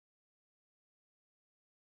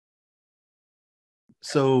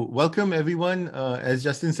So welcome everyone. As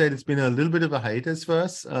Justin said, it's been a little bit of a hiatus for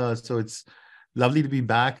us. So it's lovely to be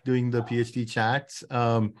back doing the PhD chats.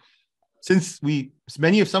 Some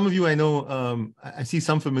of you I know, I see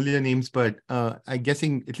some familiar names, but I'm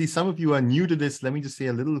guessing at least some of you are new to this. Let me just say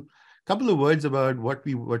couple of words about what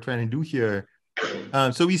we were trying to do here.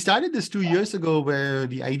 So we started this 2 years ago, where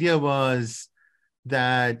the idea was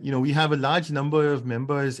that, we have a large number of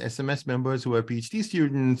members, SMS members who are PhD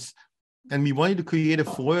students, and we wanted to create a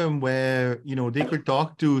forum where, they could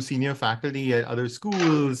talk to senior faculty at other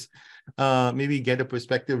schools, maybe get a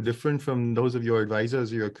perspective different from those of your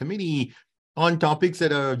advisors or your committee on topics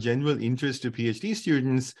that are of general interest to PhD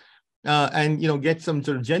students, and, get some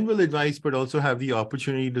sort of general advice, but also have the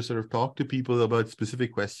opportunity to sort of talk to people about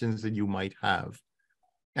specific questions that you might have.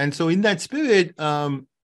 And so in that spirit,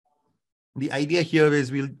 the idea here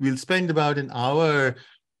is we'll spend about an hour.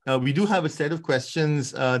 We do have a set of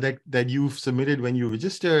questions that you've submitted when you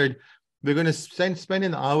registered. We're going to spend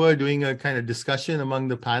an hour doing a kind of discussion among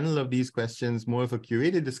the panel of these questions, more of a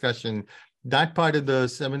curated discussion. That part of the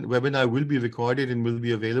webinar will be recorded and will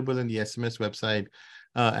be available on the SMS website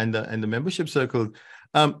and the membership circle.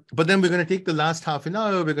 But then we're going to take the last half an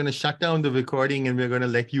hour, we're going to shut down the recording, and we're going to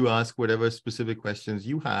let you ask whatever specific questions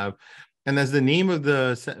you have. And as the name of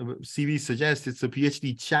the CV suggests, it's a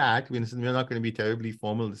PhD chat. We're not going to be terribly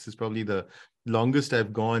formal. This is probably the longest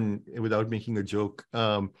I've gone without making a joke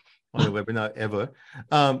on a webinar ever.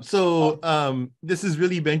 This is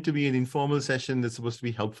really meant to be an informal session that's supposed to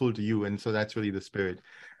be helpful to you. And so that's really the spirit.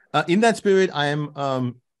 In that spirit, I am,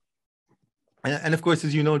 and of course,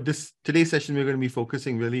 as you know, today's session, we're going to be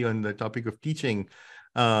focusing really on the topic of teaching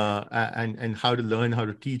and how to learn how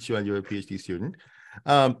to teach while you're a PhD student.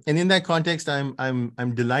 And in that context,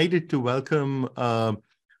 I'm delighted to welcome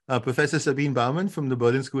Professor Sabine Baumann from the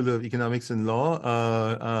Berlin School of Economics and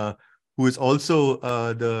Law, who is also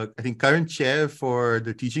I think, current chair for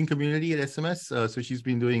the teaching community at SMS. So she's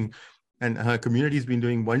been doing, and her community has been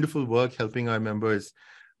doing wonderful work helping our members,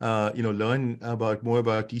 learn more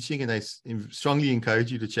about teaching. And I strongly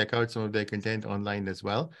encourage you to check out some of their content online as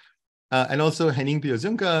well. And also Henning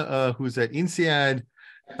Piezunka, who's at INSEAD.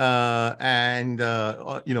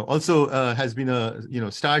 Also has been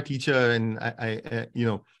a star teacher, and I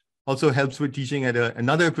also helps with teaching at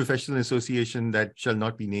another professional association that shall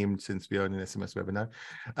not be named since we are in an SMS webinar.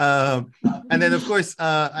 And then of course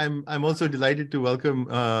I'm also delighted to welcome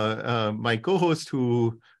my co-host, who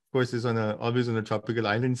of course is always on a tropical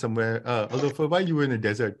island somewhere, although for a while you were in a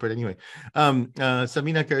desert, but anyway,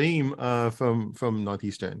 Samina Karim from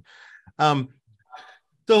Northeastern.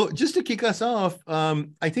 So just to kick us off,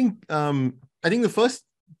 I think the first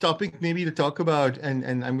topic maybe to talk about,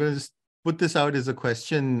 and I'm going to just put this out as a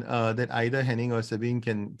question that either Henning or Sabine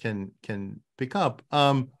can pick up.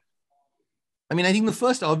 I think the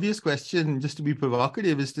first obvious question, just to be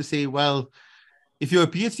provocative, is to say, well, if you're a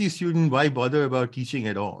PhD student, why bother about teaching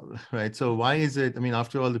at all, right? So why is it?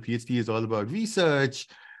 After all, the PhD is all about research.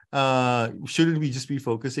 Shouldn't we just be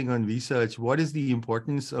focusing on research? What is the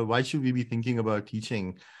importance? Why should we be thinking about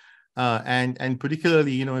teaching? And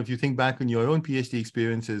particularly, if you think back on your own PhD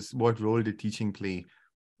experiences, what role did teaching play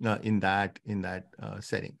in that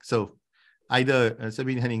setting? So either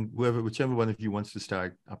Sabine, Henning, whichever one of you wants to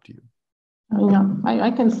start, up to you. Yeah,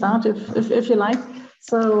 I can start if you like.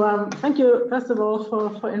 So thank you, first of all,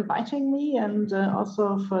 for inviting me, and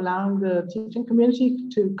also for allowing the teaching community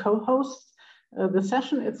to co-host the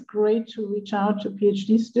session. It's great to reach out to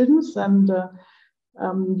PhD students, and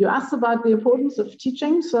you asked about the importance of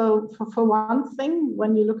teaching. So for one thing,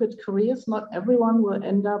 when you look at careers, not everyone will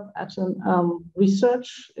end up at a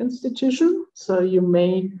research institution. So you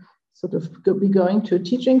may sort of be going to a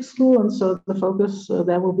teaching school, and so the focus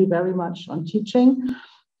there will be very much on teaching.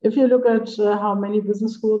 If you look at how many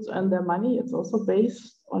business schools earn their money, it's also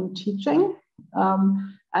based on teaching.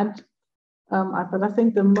 But I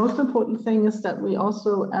think the most important thing is that we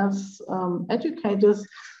also, as educators,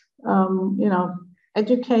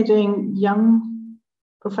 educating young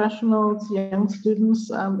professionals, young students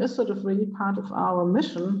is sort of really part of our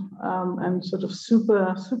mission, and sort of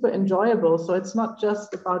super enjoyable. So it's not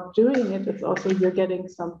just about doing it; it's also you're getting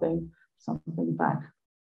something back.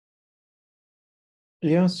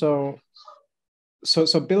 Yeah. So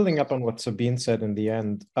building up on what Sabine said in the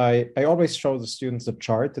end, I always show the students a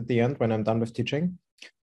chart at the end when I'm done with teaching,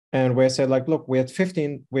 and where I say, like, look, we had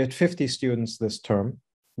 50 students this term,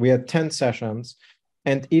 we had 10 sessions,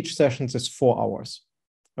 and each session is 4 hours.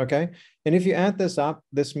 Okay, and if you add this up,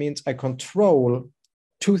 this means I control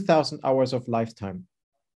 2,000 hours of lifetime,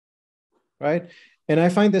 right? And I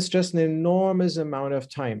find this just an enormous amount of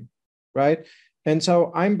time, right? And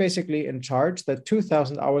so I'm basically in charge that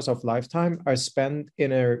 2,000 hours of lifetime are spent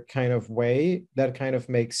in a kind of way that kind of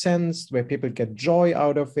makes sense, where people get joy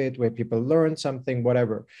out of it, where people learn something,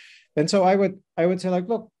 whatever. And so I would say, like,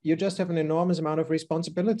 look, you just have an enormous amount of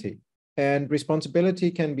responsibility. And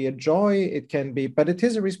responsibility can be a joy, it can be, but it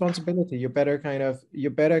is a responsibility. You better kind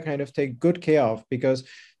of take good care of, because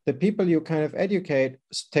the people you kind of educate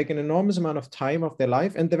take an enormous amount of time of their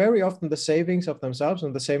life, and they're very often the savings of themselves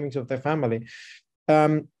and the savings of their family.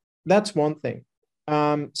 That's one thing.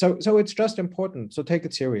 So it's just important. So take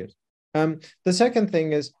it serious. The second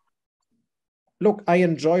thing is, look, I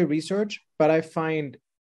enjoy research, but I find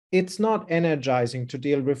it's not energizing to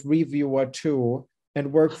deal with reviewer 2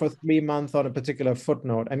 and work for 3 months on a particular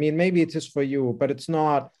footnote. I mean, maybe it is for you, but it's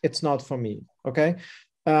not for me. Okay.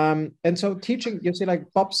 And so teaching, you see,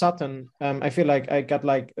 like Bob Sutton, I feel like I got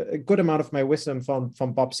like a good amount of my wisdom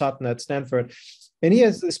from Bob Sutton at Stanford. And he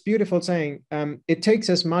has this beautiful saying, it takes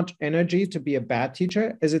as much energy to be a bad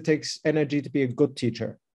teacher as it takes energy to be a good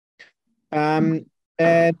teacher. And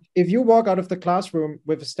if you walk out of the classroom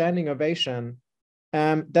with a standing ovation,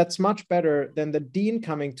 that's much better than the dean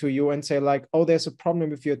coming to you and say, like, oh, there's a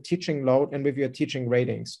problem with your teaching load and with your teaching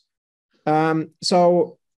ratings.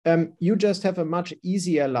 You just have a much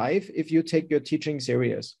easier life if you take your teaching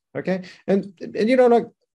serious. Okay. And you know, like,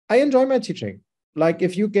 I enjoy my teaching. Like,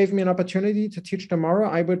 if you gave me an opportunity to teach tomorrow,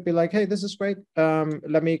 I would be like, hey, this is great.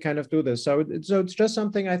 Let me kind of do this. So it's just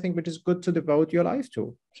something I think which is good to devote your life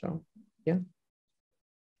to. So, yeah.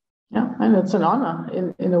 Yeah, and it's an honor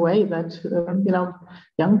in a way that, you know,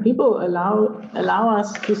 young people allow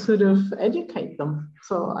us to sort of educate them.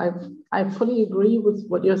 So I fully agree with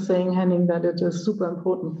what you're saying, Henning, that it is super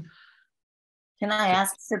important. Can I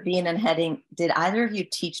ask Sabine and Henning, did either of you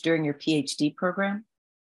teach during your PhD program?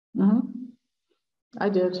 Mm-hmm. I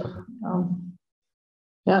did.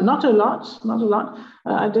 Yeah, not a lot.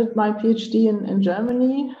 I did my PhD in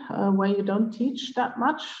Germany, where you don't teach that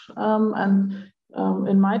much.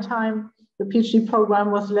 In my time, the PhD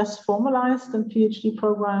program was less formalized than PhD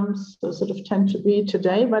programs sort of tend to be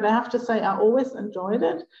today. But I have to say, I always enjoyed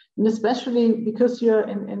it. And especially because you're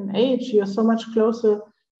in age, you're so much closer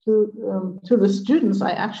to the students.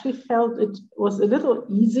 I actually felt it was a little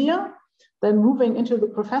easier than moving into the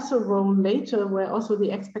professor role later, where also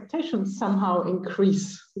the expectations somehow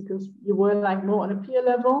increase, because you were like more on a peer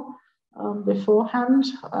level beforehand.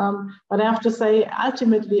 But I have to say,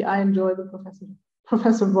 ultimately, I enjoy the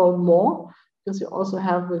professor role more, because you also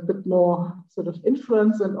have a bit more sort of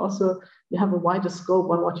influence, and also you have a wider scope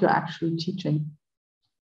on what you're actually teaching.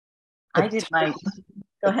 I did my,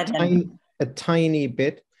 go ahead, Henning. A tiny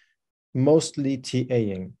bit, mostly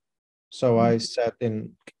TAing. So I sat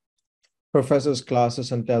in professors'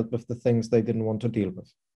 classes and dealt with the things they didn't want to deal with.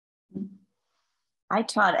 I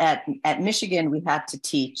taught at Michigan, we had to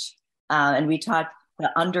teach, and we taught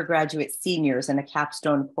the undergraduate seniors in a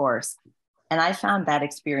capstone course. And I found that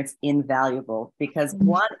experience invaluable, because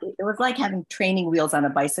one, it was like having training wheels on a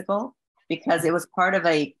bicycle, because it was part of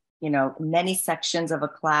a, you know, many sections of a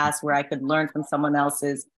class where I could learn from someone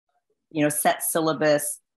else's, you know, set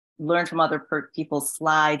syllabus, learn from other people's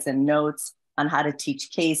slides and notes on how to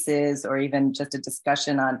teach cases, or even just a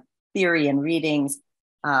discussion on theory and readings,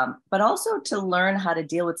 but also to learn how to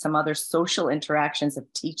deal with some other social interactions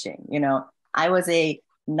of teaching. You know, I was a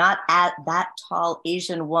not at that tall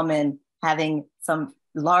Asian woman having some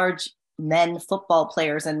large men football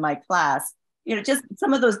players in my class, you know, just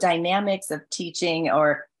some of those dynamics of teaching,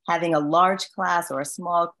 or having a large class or a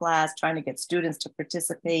small class, trying to get students to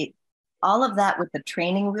participate, all of that with the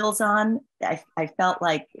training wheels on. I felt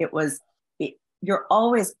like you're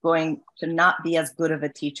always going to not be as good of a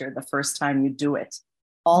teacher the first time you do it.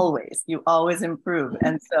 You always improve.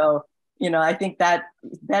 And so, you know, I think that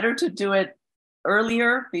it's better to do it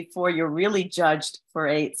earlier before you're really judged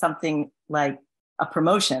for something like a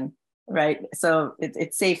promotion, right? So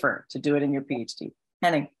it's safer to do it in your PhD.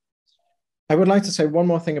 Henning. I would like to say one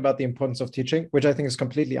more thing about the importance of teaching, which I think is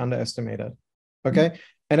completely underestimated. Okay.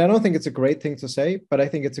 And I don't think it's a great thing to say, but I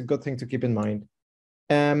think it's a good thing to keep in mind.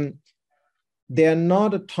 There are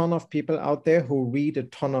not a ton of people out there who read a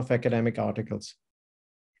ton of academic articles.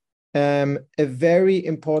 A very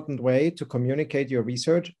important way to communicate your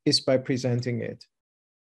research is by presenting it.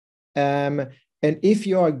 And if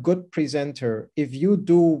you're a good presenter, if you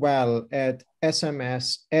do well at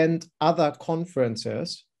SMS and other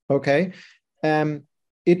conferences, okay,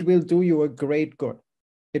 it will do you a great good.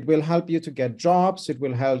 It will help you to get jobs. It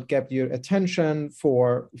will help get your attention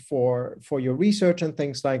for your research and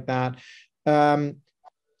things like that.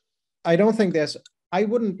 I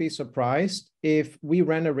wouldn't be surprised if we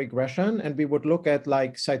ran a regression and we would look at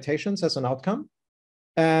like citations as an outcome.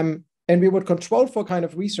 And we would control for kind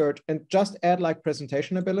of research and just add like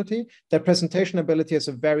presentation ability. That presentation ability has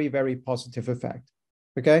a very, very positive effect.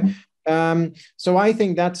 Okay. So I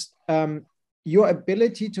think that's your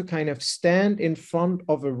ability to kind of stand in front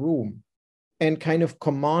of a room and kind of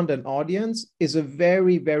command an audience is a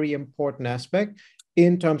very, very important aspect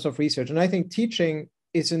in terms of research. And I think teaching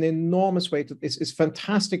is an enormous way to, is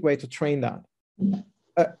fantastic way to train that.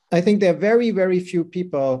 I think there are very, very few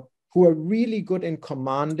people who are really good in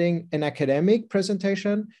commanding an academic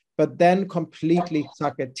presentation, but then completely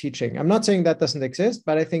suck at teaching. I'm not saying that doesn't exist,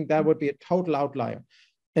 but I think that would be a total outlier.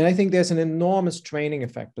 And I think there's an enormous training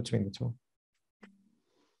effect between the two.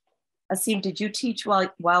 Aseem, did you teach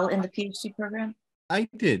while in the PhD program? I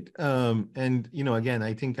did, and again,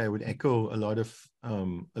 I think I would echo a lot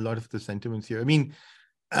of the sentiments here. I mean,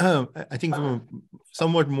 I think from a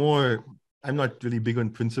somewhat more, I'm not really big on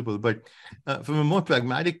principle, but from a more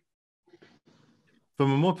pragmatic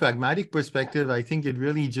perspective, I think it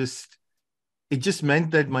really just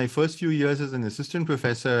meant that my first few years as an assistant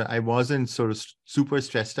professor, I wasn't sort of super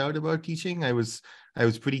stressed out about teaching. I was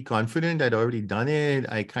pretty confident. I'd already done it.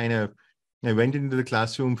 I went into the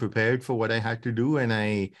classroom prepared for what I had to do, and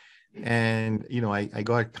I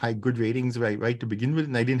got good ratings right to begin with,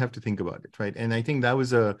 and I didn't have to think about it, right? And I think that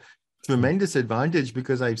was a tremendous advantage,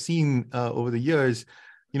 because I've seen over the years,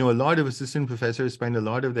 a lot of assistant professors spend a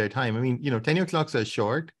lot of their time. I mean, tenure clocks are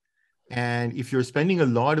short. And if you're spending a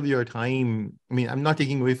lot of your time, I mean, I'm not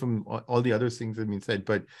taking away from all the other things that have been said,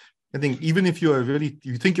 but I think even if you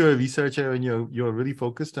think you're a researcher and you're really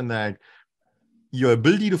focused on that, your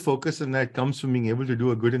ability to focus on that comes from being able to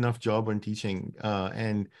do a good enough job on teaching.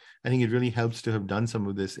 And I think it really helps to have done some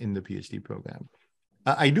of this in the PhD program.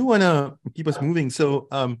 I do want to keep us moving. So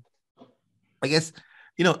I guess,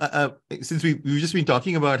 since we've just been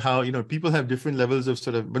talking about how, people have different levels of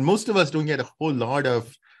but most of us don't get a whole lot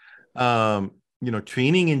of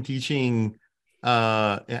training in teaching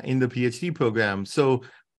in the PhD program. So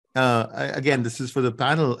again, this is for the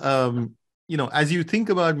panel. As you think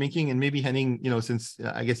about making, and maybe Henning, since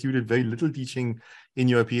I guess you did very little teaching in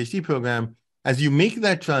your PhD program, as you make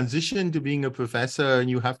that transition to being a professor and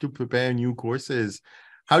you have to prepare new courses,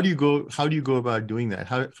 how do you go about doing that?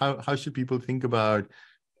 How should people think about,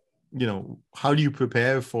 how do you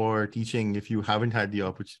prepare for teaching if you haven't had the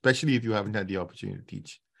opportunity, especially if you haven't had the opportunity to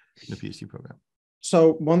teach in the PhD program?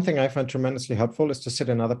 So one thing I find tremendously helpful is to sit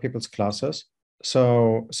in other people's classes.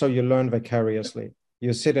 So you learn vicariously.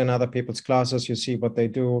 You sit in other people's classes, you see what they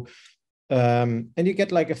do, and you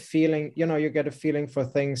get like a feeling, you get a feeling for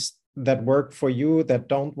things that work for you, that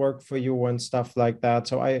don't work for you, and stuff like that.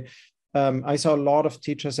 So I saw a lot of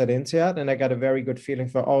teachers at INSEAD, and I got a very good feeling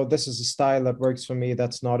for, oh, this is a style that works for me.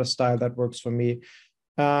 That's not a style that works for me.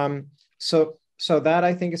 So that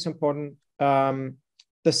I think is important. The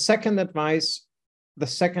second advice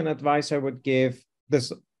I would give,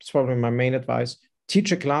 this is probably my main advice: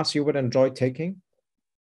 teach a class you would enjoy taking.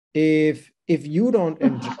 If you don't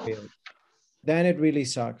enjoy it, then it really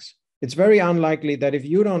sucks. It's very unlikely that if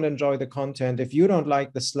you don't enjoy the content, if you don't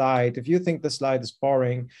like the slide, if you think the slide is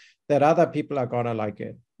boring, that other people are gonna like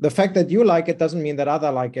it. The fact that you like it doesn't mean that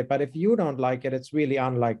others like it, but if you don't like it, it's really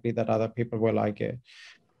unlikely that other people will like it.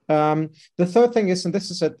 The third thing is, and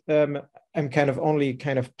this is I'm kind of only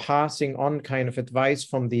kind of passing on kind of advice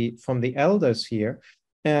from the elders here.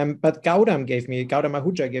 But Gautam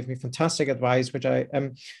Ahuja gave me fantastic advice, which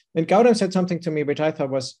and Gautam said something to me which I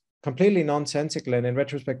thought was completely nonsensical, and in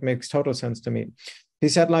retrospect makes total sense to me. He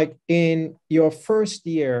said, like, in your first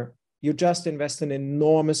year, you just invest an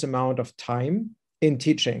enormous amount of time in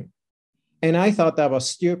teaching. And I thought that was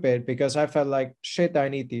stupid, because I felt like, shit, I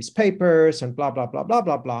need these papers and blah, blah, blah, blah,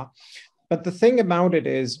 blah, blah. But the thing about it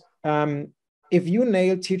is, if you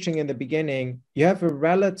nail teaching in the beginning, you have a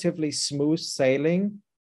relatively smooth sailing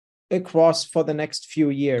across for the next few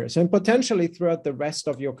years, and potentially throughout the rest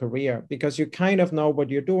of your career, because you kind of know what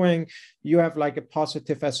you're doing. You have like a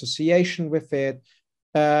positive association with it.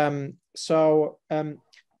 I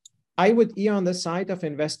would err on the side of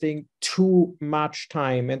investing too much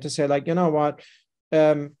time and to say, like, you know what,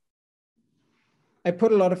 I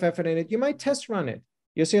put a lot of effort in it. You might test run it.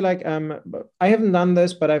 You see, like, I haven't done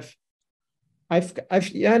this, but I've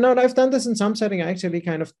done this in some setting. I actually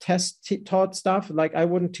kind of taught stuff. Like, I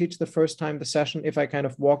wouldn't teach the first time the session if I kind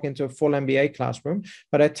of walk into a full MBA classroom,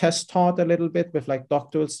 but I test taught a little bit with like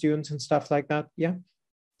doctoral students and stuff like that. Yeah,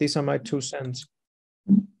 these are my 2 cents.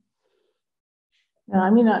 Yeah, I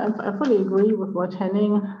mean, I fully agree with what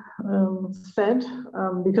Henning said,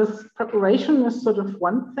 because preparation is sort of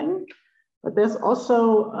one thing, but there's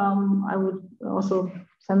also, I would also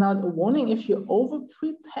send out a warning: if you over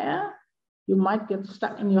prepare, you might get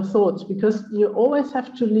stuck in your thoughts, because you always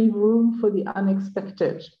have to leave room for the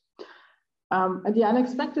unexpected. And the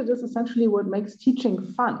unexpected is essentially what makes teaching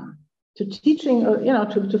fun.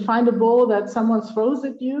 To find a ball that someone throws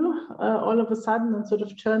at you all of a sudden and sort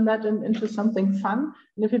of turn that into something fun.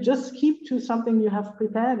 And if you just keep to something you have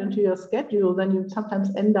prepared into your schedule, then you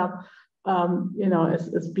sometimes end up,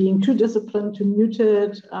 as being too disciplined, too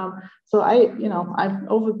muted.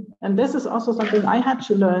 And this is also something I had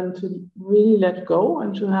to learn to really let go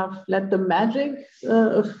and to let the magic,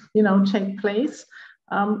 take place.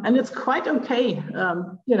 And it's quite okay,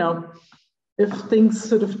 if things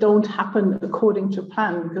sort of don't happen according to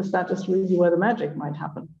plan, because that is really where the magic might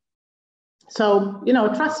happen. So,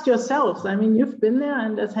 trust yourselves. I mean, you've been there,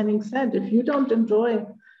 and as Henning said, if you don't enjoy,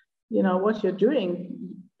 what you're doing,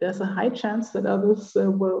 there's a high chance that others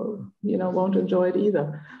won't enjoy it either.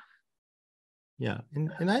 Yeah,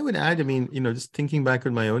 and I would add, I mean, just thinking back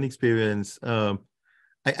on my own experience,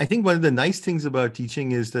 I think one of the nice things about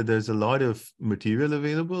teaching is that there's a lot of material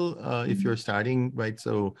available if you're starting, right?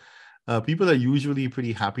 So people are usually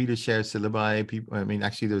pretty happy to share syllabi.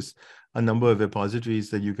 Actually, there's a number of repositories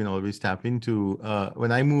that you can always tap into.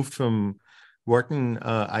 When I moved from Wharton,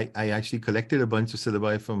 I actually collected a bunch of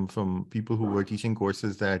syllabi from people who were teaching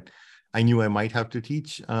courses that I knew I might have to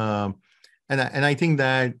teach. And I think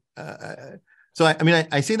that,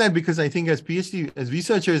 I say that because I think as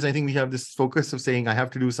researchers, I think we have this focus of saying, I have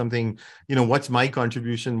to do something, what's my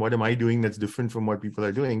contribution? What am I doing that's different from what people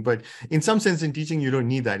are doing? But in some sense, in teaching, you don't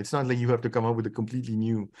need that. It's not like you have to come up with a completely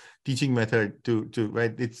new teaching method to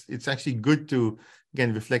right? It's actually good to,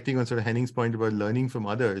 again, reflecting on sort of Henning's point about learning from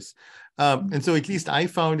others. And so at least I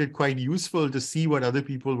found it quite useful to see what other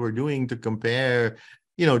people were doing, to compare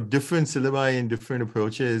different syllabi and different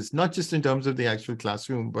approaches, not just in terms of the actual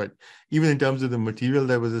classroom, but even in terms of the material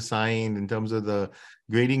that was assigned, in terms of the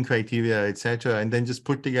grading criteria, etc., and then just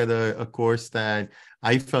put together a course that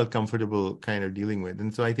I felt comfortable kind of dealing with.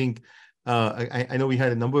 And so I think, I know we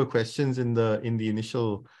had a number of questions in the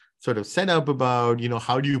initial sort of setup about,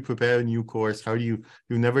 how do you prepare a new course? You've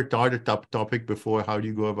never taught a topic before, how do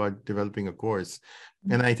you go about developing a course?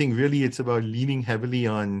 And I think really it's about leaning heavily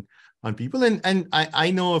on people. And I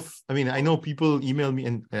know people email me,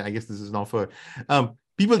 and I guess this is an offer.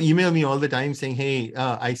 People email me all the time saying, hey,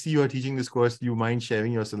 I see you are teaching this course. Do you mind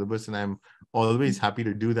sharing your syllabus? And I'm always happy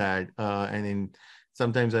to do that. And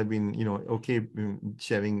sometimes I've been, okay,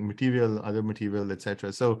 sharing other material,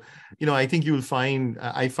 etc. So, I think you'll find,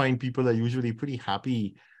 I find people are usually pretty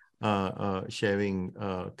happy sharing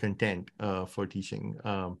content for teaching.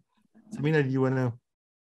 Samina, do you want to?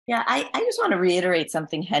 Yeah, I just want to reiterate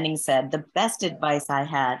something Henning said. The best advice I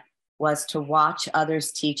had was to watch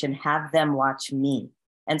others teach and have them watch me.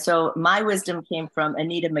 And so my wisdom came from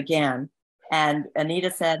Anita McGann. And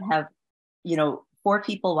Anita said, have, 4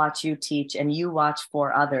 people watch you teach and you watch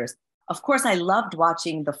 4 others. Of course, I loved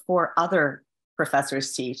watching the 4 other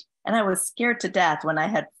professors teach. And I was scared to death when I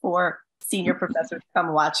had 4 senior professors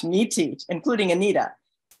come watch me teach, including Anita.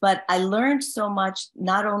 But I learned so much,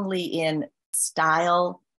 not only in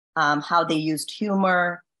style, how they used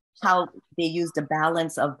humor, how they used a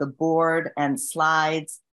balance of the board and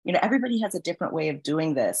slides. Everybody has a different way of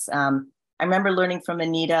doing this. I remember learning from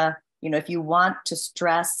Anita, if you want to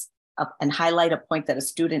stress and highlight a point that a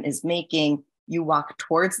student is making, you walk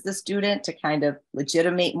towards the student to kind of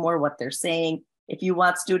legitimate more what they're saying. If you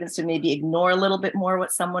want students to maybe ignore a little bit more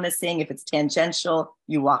what someone is saying, if it's tangential,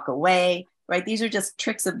 you walk away, right? These are just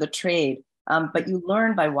tricks of the trade, but you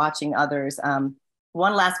learn by watching others.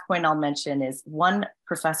 One last point I'll mention is one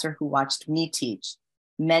professor who watched me teach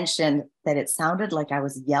mentioned that it sounded like I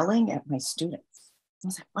was yelling at my students. I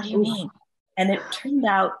was like, what do you mean? And it turned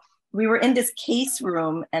out we were in this case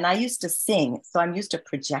room and I used to sing. So I'm used to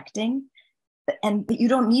projecting. But you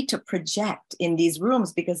don't need to project in these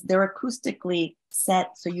rooms because they're acoustically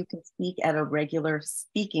set so you can speak at a regular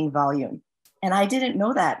speaking volume. And I didn't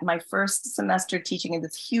know that my first semester teaching in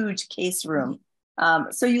this huge case room.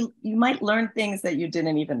 So you might learn things that you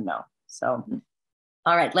didn't even know. So,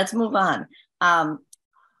 all right, let's move on.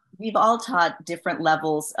 We've all taught different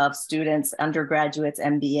levels of students, undergraduates,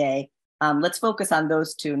 MBA. Let's focus on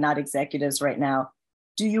those 2, not executives right now.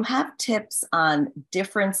 Do you have tips on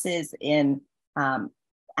differences in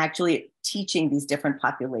actually teaching these different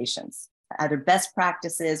populations, either best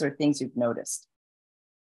practices or things you've noticed?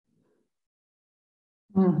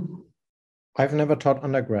 I've never taught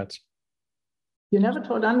undergrads. You never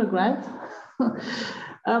taught undergrads?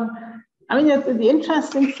 The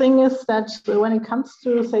interesting thing is that when it comes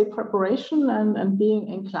to, say, preparation and being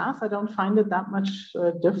in class, I don't find it that much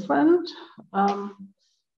different.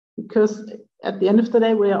 because at the end of the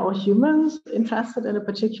day, we are all humans interested in a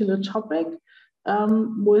particular topic.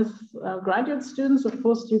 With graduate students, of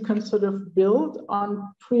course, you can sort of build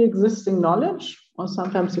on pre-existing knowledge, or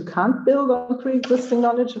sometimes you can't build on pre-existing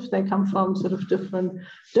knowledge if they come from sort of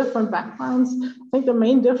different backgrounds. I think the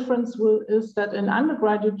main difference is that in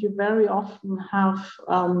undergraduate, you very often have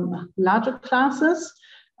larger classes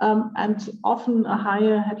and often a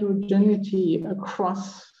higher heterogeneity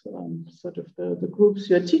across sort of the groups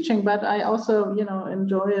you're teaching, but I also,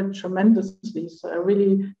 enjoy it tremendously. So I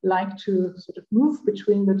really like to sort of move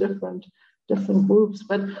between the different groups.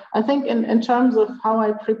 But I think in terms of how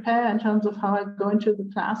I prepare, in terms of how I go into the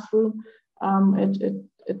classroom,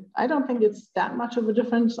 I don't think it's that much of a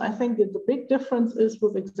difference. I think that the big difference is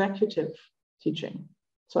with executive teaching.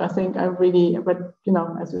 So I think but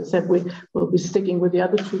as I said, we will be sticking with the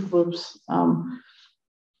other two groups.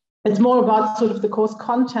 It's more about sort of the course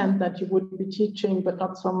content that you would be teaching, but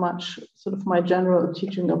not so much sort of my general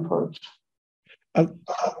teaching approach. I've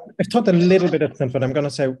taught a little bit at Stanford. I'm going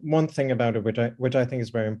to say one thing about it, which I think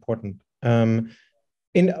is very important.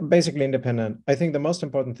 In basically independent, I think the most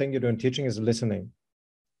important thing you do in teaching is listening.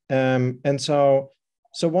 And so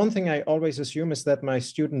one thing I always assume is that my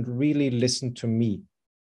student really listened to me.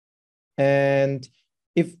 And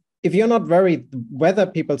if you're not worried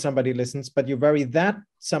whether somebody listens, but you worry that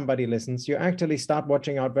somebody listens, you actually start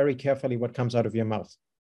watching out very carefully what comes out of your mouth.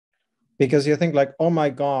 Because you think like, oh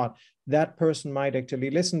my God, that person might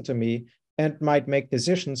actually listen to me and might make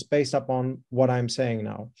decisions based upon what I'm saying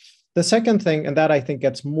now. The second thing, and that I think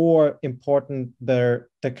gets more important, the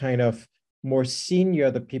kind of more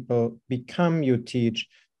senior the people become you teach,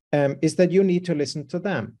 is that you need to listen to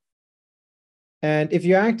them. And if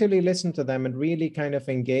you actually listen to them and really kind of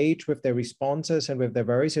engage with their responses and with their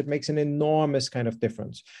worries, it makes an enormous kind of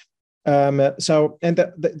difference. And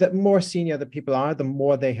the more senior the people are, the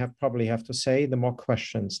more they probably have to say, the more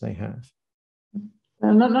questions they have.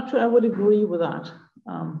 I'm not sure I would agree with that.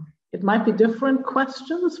 It might be different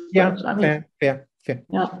questions. Yeah, but, I mean, fair.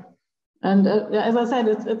 Yeah. And as I said,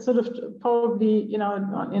 it's sort of probably,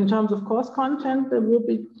 in terms of course content, there will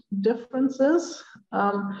be differences.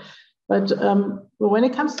 But when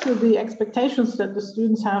it comes to the expectations that the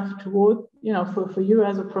students have toward, for you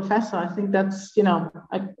as a professor, I think that's,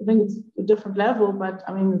 I think it's a different level, but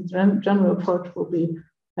I mean, the general approach will be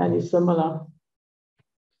fairly similar.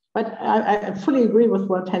 But I fully agree with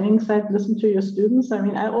what Henning said, listen to your students. I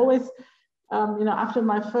mean, I always, after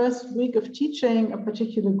my first week of teaching a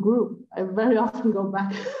particular group, I very often go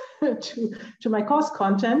back to my course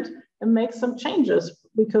content and make some changes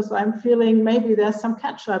because I'm feeling maybe there's some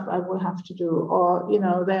catch up I will have to do, or,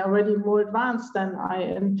 they're already more advanced than I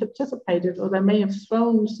anticipated, or they may have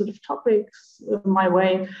thrown sort of topics my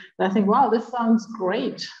way. And I think, wow, this sounds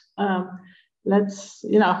great. Let's,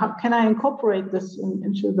 how can I incorporate this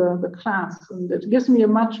into the class? And it gives me a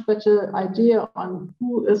much better idea on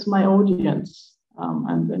who is my audience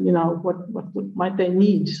and what might they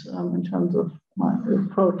need in terms of my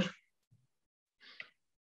approach.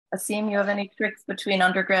 Aseem, you have any tricks between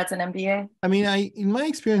undergrads and MBA? I mean, in my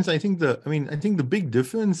experience, I think the big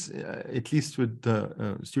difference, at least with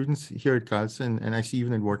the students here at Carlson and actually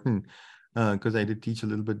even at Wharton, because I did teach a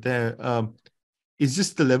little bit there, is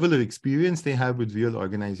just the level of experience they have with real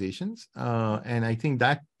organizations. And I think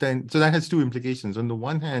that that has two implications. On the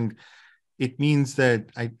one hand, it means that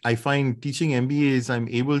I find teaching MBAs, I'm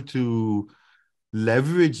able to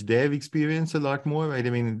leverage their experience a lot more, right? I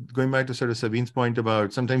mean, going back to sort of Sabine's point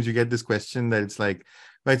about sometimes you get this question that it's like,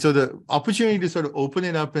 right, so the opportunity to sort of open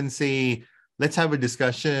it up and say, let's have a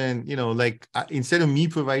discussion, instead of me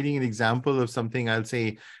providing an example of something, I'll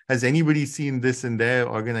say, has anybody seen this in their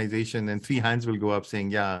organization? And 3 hands will go up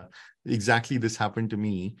saying, yeah, exactly this happened to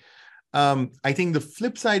me. I think the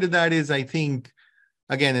flip side of that is, I think,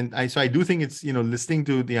 again, and I do think it's, listening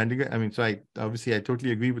to the undergrad. I mean, so I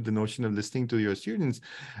totally agree with the notion of listening to your students.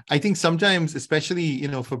 I think sometimes, especially,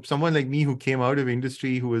 for someone like me who came out of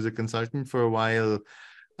industry, who was a consultant for a while,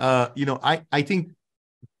 I think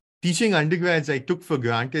teaching undergrads, I took for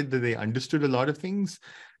granted that they understood a lot of things.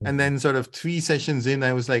 And then sort of 3 sessions in,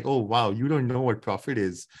 I was like, oh, wow, you don't know what profit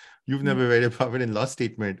is. You've never read a profit and loss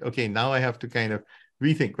statement. Okay, now I have to kind of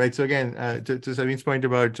rethink, right? So again, to Sabine's point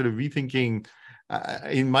about sort of rethinking,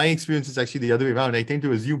 in my experience, it's actually the other way around. I tend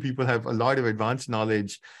to assume people have a lot of advanced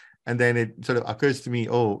knowledge, and then it sort of occurs to me,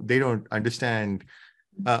 oh, they don't understand.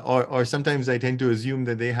 Or sometimes I tend to assume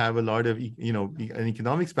that they have a lot of, an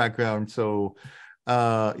economics background. So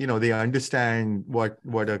they understand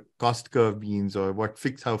what a cost curve means, or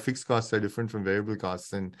how fixed costs are different from variable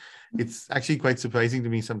costs. And it's actually quite surprising to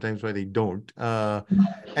me sometimes why they don't.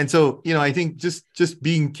 And so, I think just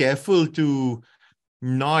being careful to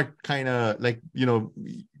not kind of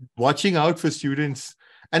watching out for students.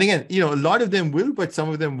 And again, a lot of them will, but some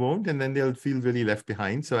of them won't, and then they'll feel really left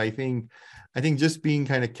behind. So I think just being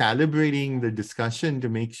kind of calibrating the discussion to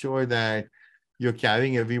make sure that you're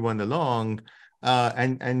carrying everyone along,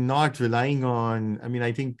 and not relying on. I mean,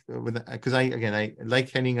 I think because I like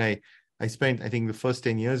Henning, I spent, I think, the first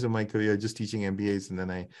 10 years of my career just teaching MBAs, and then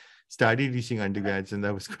I started teaching undergrads, and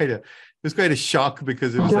that was quite a shock,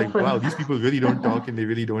 because it was like, wow, these people really don't talk, and they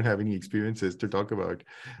really don't have any experiences to talk about.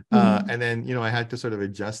 And then I had to sort of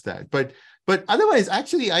adjust that. But otherwise,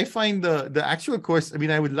 actually, I find the actual course. I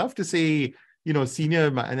mean, I would love to say senior,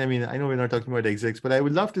 and I mean, I know we're not talking about execs, but I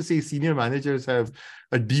would love to say senior managers have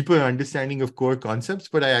a deeper understanding of core concepts,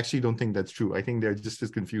 but I actually don't think that's true. I think they're just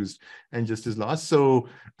as confused and just as lost. So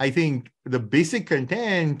I think the basic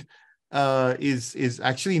content is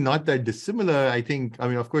actually not that dissimilar. I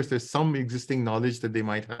mean, of course, there's some existing knowledge that they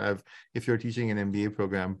might have if you're teaching an MBA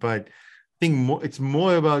program, but I think it's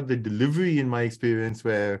more about the delivery, in my experience,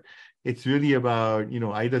 where it's really about,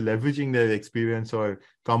 either leveraging their experience or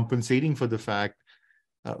compensating for the fact,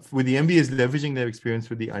 with the MBAs leveraging their experience,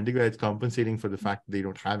 with the undergrads compensating for the fact that they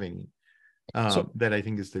don't have any. That I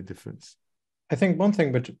think is the difference. I think one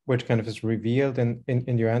thing which kind of is revealed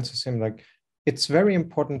in your answer, Sim, like, it's very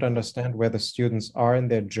important to understand where the students are in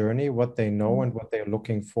their journey, what they know and what they're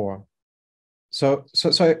looking for. So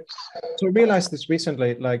I realized this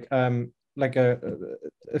recently, like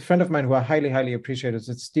a friend of mine who I highly appreciate,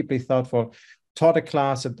 it's deeply thoughtful, taught a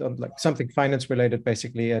class at like something finance related,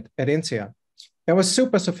 basically at INSEAD. It was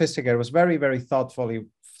super sophisticated. It was very thoughtfully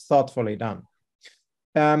done.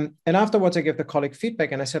 And afterwards, I gave the colleague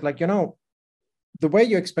feedback, and I said, like, the way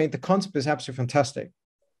you explained the concept is absolutely fantastic.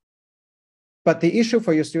 But the issue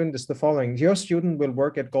for your student is the following. Your student will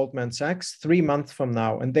work at Goldman Sachs 3 months from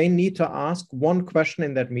now, and they need to ask one question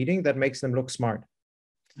in that meeting that makes them look smart.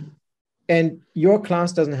 And your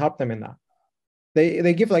class doesn't help them in that.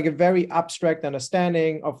 They give like a very abstract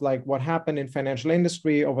understanding of like what happened in financial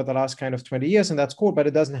industry over the last kind of 20 years, and that's cool, but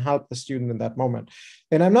it doesn't help the student in that moment.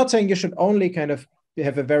 And I'm not saying you should only kind of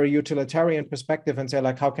have a very utilitarian perspective and say,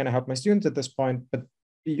 like, how can I help my students at this point? But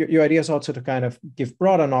your idea is also to kind of give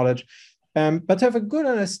broader knowledge. But to have a good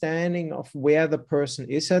understanding of where the person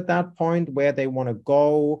is at that point, where they want to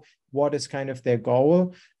go, what is kind of their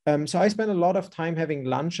goal. So I spend a lot of time having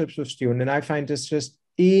lunches with students, and I find this just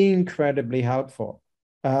incredibly helpful.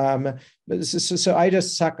 So I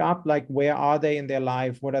just suck up, like, where are they in their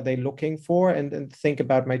life? What are they looking for? And think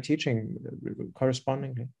about my teaching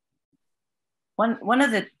correspondingly. One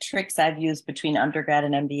of the tricks I've used between undergrad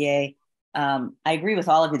and MBA, I agree with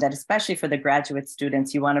all of you that especially for the graduate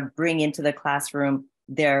students, you want to bring into the classroom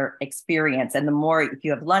their experience. And the more, if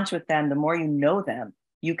you have lunch with them, the more you know them,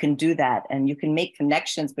 you can do that. And you can make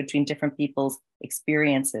connections between different people's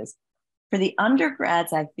experiences. For the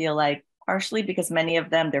undergrads, I feel like partially because many of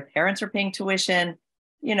them, their parents are paying tuition,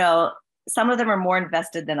 some of them are more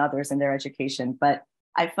invested than others in their education. But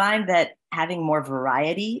I find that having more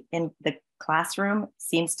variety in the classroom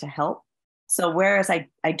seems to help. So whereas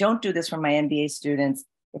I don't do this for my MBA students,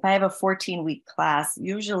 if I have a 14-week class,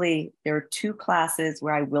 usually there are 2 classes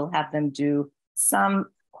where I will have them do some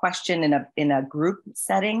question in a group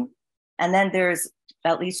setting. And then there's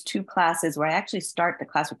at least 2 classes where I actually start the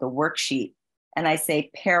class with a worksheet. And I say,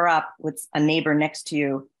 pair up with a neighbor next to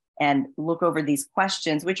you and look over these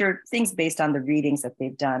questions, which are things based on the readings that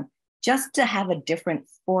they've done, just to have a different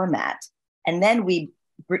format. And then we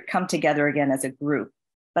come together again as a group.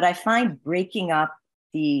 But I find breaking up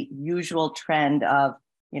the usual trend of,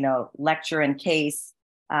 lecture and case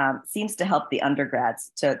seems to help the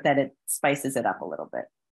undergrads so that it spices it up a little bit.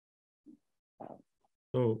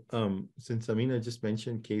 So since Samina just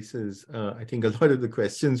mentioned cases, I think a lot of the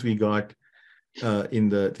questions we got in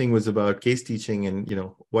the thing was about case teaching and,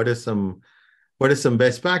 what are some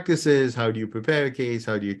best practices? How do you prepare a case?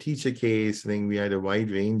 How do you teach a case? I think we had a wide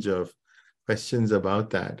range of questions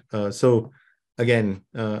about that. So again,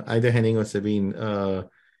 either Henning or Sabine,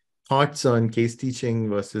 thoughts on case teaching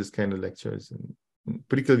versus kind of lectures, and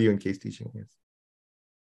particularly on case teaching. Yes.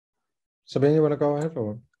 Sabine, you want to go ahead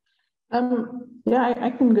or? Yeah, I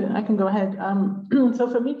can go ahead. So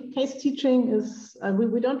for me, case teaching is,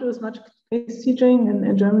 we don't do as much case teaching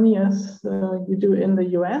in Germany as you do in the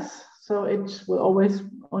US. So it will always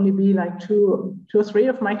only be like two or three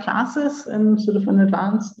of my classes and sort of an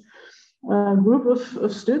advanced group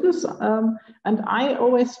of students, and I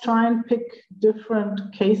always try and pick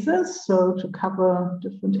different cases, so to cover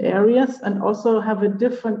different areas, and also have a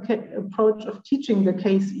different approach of teaching the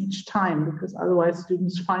case each time, because otherwise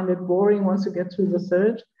students find it boring once you get through the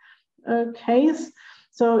third case.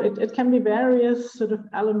 So it can be various sort of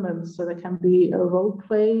elements. So there can be a role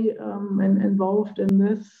play involved in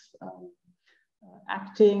this,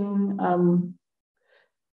 acting.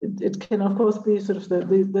 It can, of course, be sort of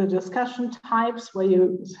the discussion types where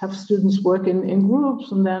you have students work in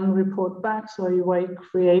groups and then report back. So you might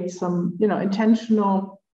create some,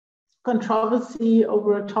 intentional controversy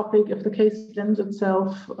over a topic if the case lends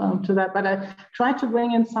itself to that. But I try to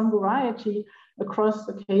bring in some variety across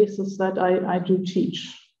the cases that I do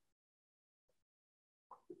teach.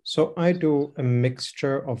 So I do a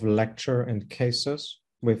mixture of lecture and cases,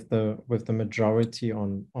 with the majority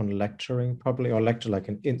on lecturing, probably, or lecture, like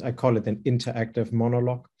I call it an interactive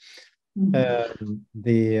monologue.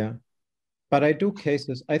 Mm-hmm. But I do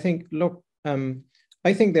cases. I think, look,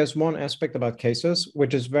 I think there's one aspect about cases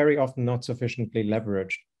which is very often not sufficiently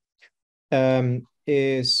leveraged.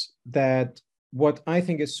 Is that what I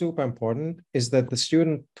think is super important is that the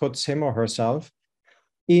student puts him or herself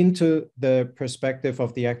into the perspective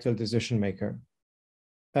of the actual decision maker.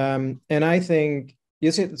 And I think,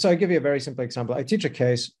 you see, so I'll give you a very simple example. I teach a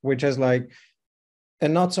case which has like a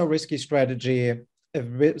not so risky strategy,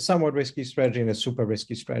 a somewhat risky strategy, and a super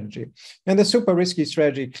risky strategy. And the super risky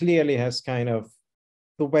strategy clearly has kind of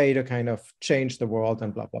the way to kind of change the world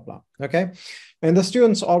and blah, blah, blah. Okay. And the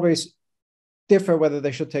students always differ whether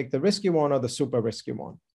they should take the risky one or the super risky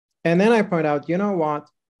one. And then I point out, you know what?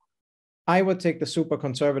 I would take the super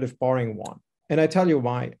conservative, boring one. And I tell you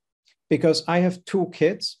why. Because I have 2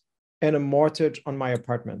 kids and a mortgage on my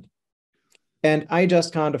apartment. And I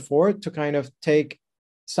just can't afford to kind of take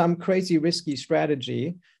some crazy risky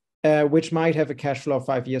strategy, which might have a cash flow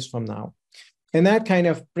 5 years from now. And that kind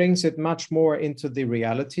of brings it much more into the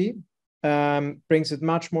reality, of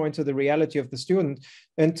the student.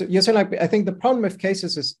 And you say, like, I think the problem with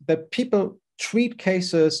cases is that people treat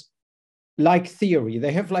cases like theory.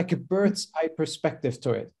 They have like a bird's eye perspective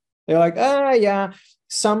to it. They're like, yeah,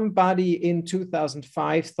 somebody in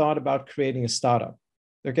 2005 thought about creating a startup,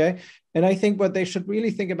 okay? And I think what they should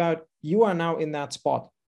really think about, you are now in that spot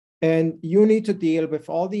and you need to deal with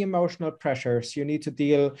all the emotional pressures. You need to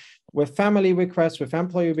deal with family requests, with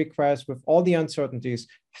employee requests, with all the uncertainties.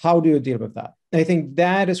 How do you deal with that? I think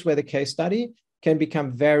that is where the case study can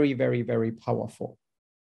become very, very, very powerful.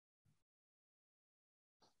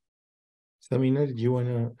 Samina, did you want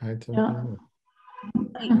to add something?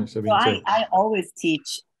 Yeah. So I always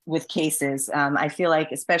teach with cases. I feel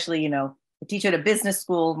like, especially, I teach at a business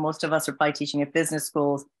school. Most of us are probably teaching at business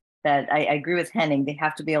schools. That I agree with Henning. They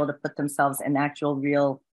have to be able to put themselves in actual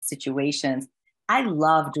real situations. I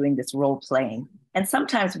love doing this role playing, and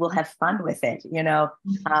sometimes we'll have fun with it.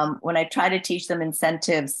 When I try to teach them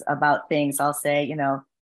incentives about things, I'll say,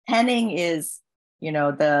 Henning is,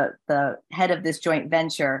 the head of this joint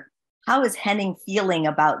venture. How is Henning feeling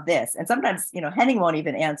about this? And sometimes, Henning won't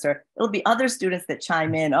even answer. It'll be other students that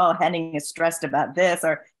chime in. Oh, Henning is stressed about this,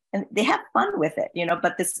 and they have fun with it,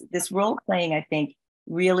 But this role playing, I think,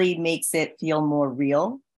 really makes it feel more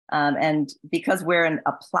real. And because we're an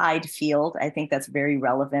applied field, I think that's very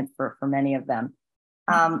relevant for many of them.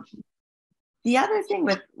 The other thing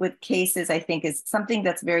with cases, I think, is something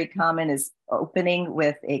that's very common is opening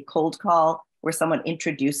with a cold call where someone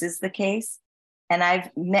introduces the case. And I've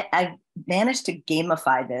managed to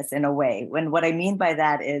gamify this in a way. When what I mean by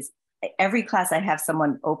that is every class I have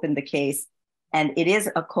someone open the case, and it is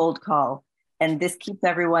a cold call. And this keeps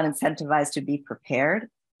everyone incentivized to be prepared.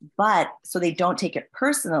 But so they don't take it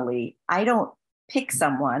personally, I don't pick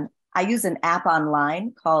someone. I use an app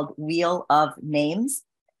online called Wheel of Names.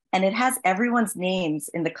 And it has everyone's names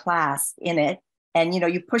in the class in it. And,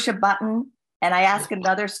 you push a button. And I ask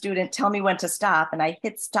another student, tell me when to stop. And I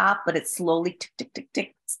hit stop, but it slowly tick, tick, tick,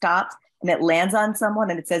 tick, stops. And it lands on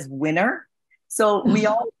someone and it says winner. So we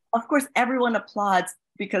all, of course, everyone applauds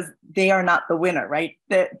because they are not the winner, right?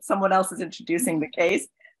 That someone else is introducing the case.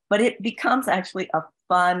 But it becomes actually a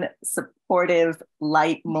fun, supportive,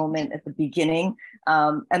 light moment at the beginning.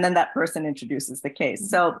 And then that person introduces the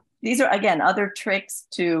case. So these are, again, other tricks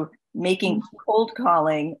to making cold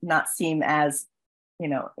calling not seem as,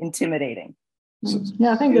 intimidating.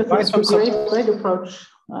 Yeah, I think that's a great approach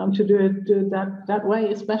to do it that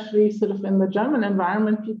way, especially sort of in the German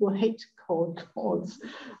environment. People hate cold calls.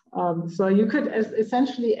 So you could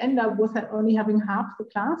essentially end up with only having half the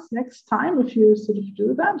class next time if you sort of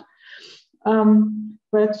do that.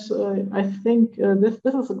 But I think this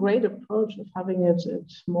is a great approach of having it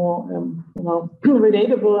more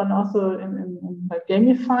relatable and also in like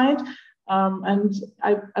gamified. And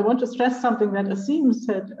I want to stress something that Aseem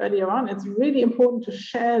said earlier on. It's really important to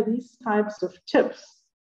share these types of tips,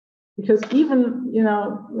 because even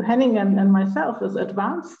Henning and myself as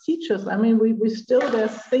advanced teachers, I mean, we still,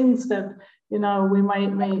 there's things that we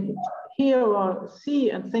may hear or see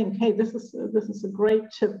and think, hey, this is a great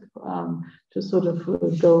tip to sort of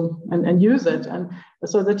go and use it. And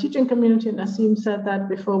so the teaching community, and Aseem said that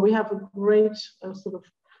before, we have a great sort of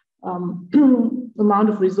amount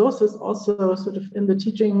of resources also sort of in the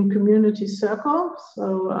teaching community circle.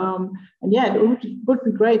 So and yeah, it would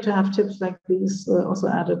be great to have tips like these also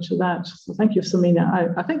added to that. So thank you,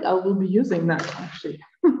 Samina. I think I will be using that actually.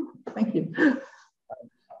 Thank you.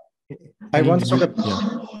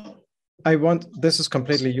 This is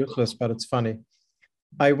completely useless, but it's funny.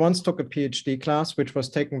 I once took a PhD class which was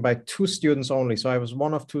taken by 2 students only. So I was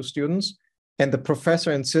one of 2 students, and the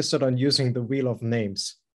professor insisted on using the wheel of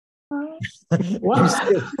names.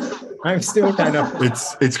 I'm still kind of.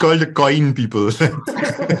 It's called the coin, people.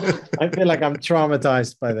 I feel like I'm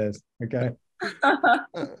traumatized by this. Okay.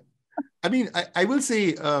 I mean, I will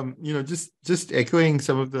say, just echoing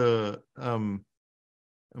some of the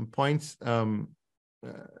points.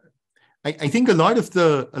 I think a lot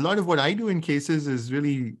of what I do in cases is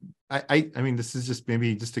really, I mean, this is just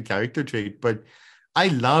maybe just a character trait, but I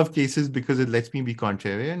love cases because it lets me be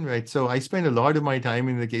contrarian, right? So I spend a lot of my time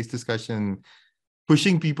in the case discussion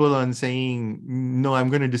pushing people on saying, no, I'm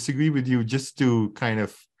going to disagree with you, just to kind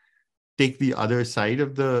of take the other side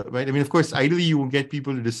of the, right? I mean, of course, ideally you will get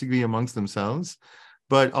people to disagree amongst themselves,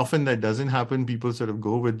 but often that doesn't happen. People sort of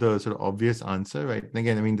go with the sort of obvious answer, right? And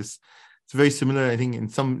again, I mean, it's very similar, I think,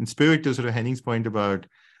 in spirit to sort of Henning's point about,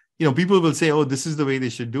 people will say, oh, this is the way they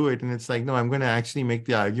should do it. And it's like, no, I'm going to actually make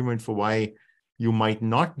the argument for why you might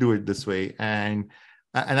not do it this way. And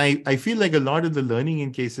I feel like a lot of the learning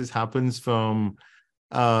in cases happens from,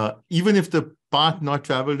 even if the path not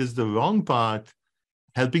traveled is the wrong path,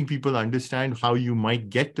 helping people understand how you might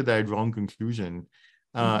get to that wrong conclusion.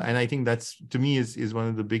 And I think that's, to me, is one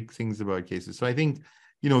of the big things about cases. So I think,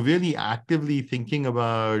 really actively thinking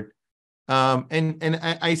about, and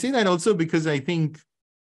I say that also because I think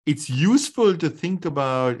it's useful to think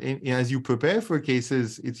about, as you prepare for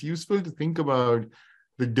cases, it's useful to think about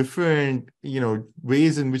the different,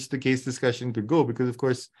 ways in which the case discussion could go. Because of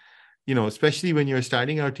course, especially when you're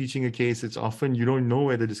starting out teaching a case, it's often, you don't know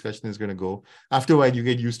where the discussion is going to go. After a while, you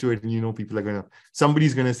get used to it and people are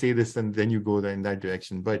somebody's going to say this, and then you go there in that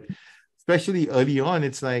direction. But especially early on,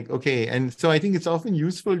 it's like, okay. And so I think it's often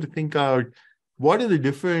useful to think out, what are the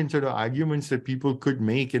different sort of arguments that people could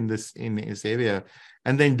make in this area,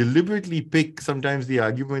 and then deliberately pick sometimes the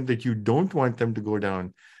argument that you don't want them to go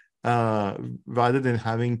down, rather than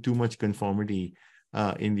having too much conformity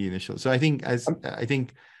in the initial. So I think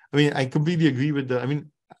I completely agree with a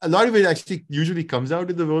lot of it actually usually comes out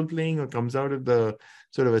of the role playing, or comes out of the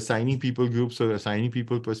sort of assigning people groups or assigning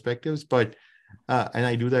people perspectives. But and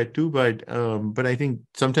I do that too. But I think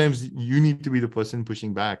sometimes you need to be the person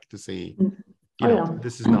pushing back to say,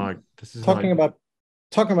 this is not talking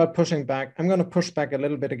about pushing back. I'm going to push back a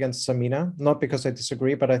little bit against Samina, not because I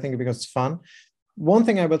disagree, but I think because it's fun. One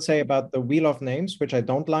thing I would say about the wheel of names, which I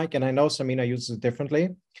don't like, and I know Samina uses it differently,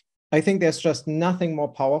 I think there's just nothing more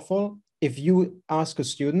powerful if you ask a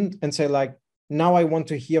student and say, like, now I want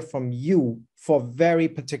to hear from you for very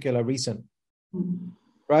particular reason,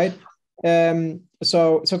 right?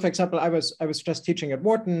 So for example, I was just teaching at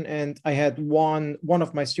Wharton, and I had one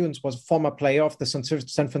of my students was a former player of the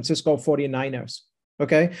San Francisco 49ers.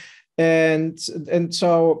 Okay. And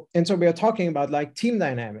so we are talking about like team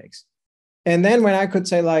dynamics. And then when I could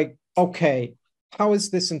say, like, okay, how is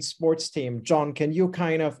this in sports team? John, can you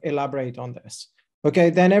kind of elaborate on this? Okay.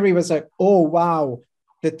 Then everyone's like, oh, wow.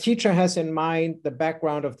 The teacher has in mind the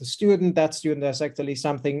background of the student. That student has actually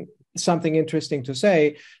something interesting to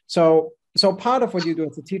say. So part of what you do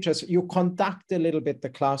as a teacher is you conduct a little bit the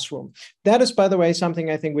classroom. That is, by the way, something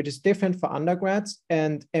I think which is different for undergrads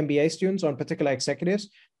and MBA students, or in particular executives.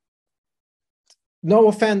 No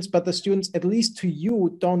offense, but the students, at least to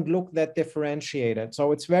you, don't look that differentiated.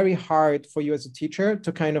 So it's very hard for you as a teacher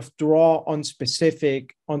to kind of draw on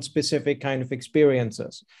specific kind of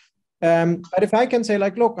experiences. But if I can say,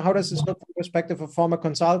 like, look, how does this look from the perspective of a former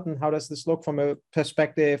consultant? How does this look from a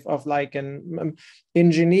perspective of like an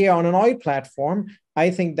engineer on an oil platform?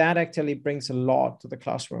 I think that actually brings a lot to the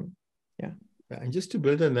classroom. Yeah. And just to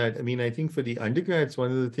build on that, I mean, I think for the undergrads,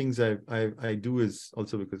 one of the things I do is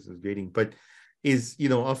also because it's grading, but is,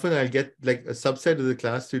 often I'll get like a subset of the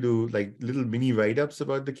class to do like little mini write-ups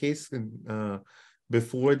about the case and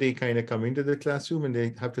before they kind of come into the classroom, and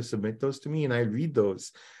they have to submit those to me and I read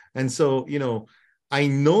those. And so, I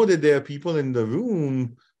know that there are people in the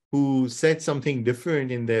room who said something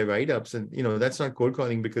different in their write-ups, and, that's not cold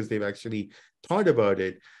calling because they've actually thought about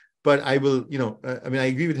it. But I will, I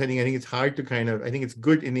agree with Henning. I think it's hard to I think it's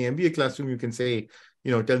good in the MBA classroom, you can say,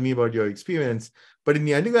 tell me about your experience. But in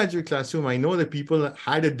the undergraduate classroom, I know that people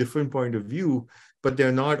had a different point of view, but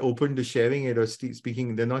they're not open to sharing it or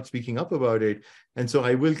speaking. They're not speaking up about it. And so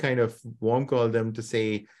I will kind of warm call them to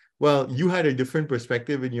say, well, you had a different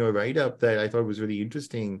perspective in your write-up that I thought was really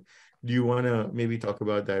interesting. Do you want to maybe talk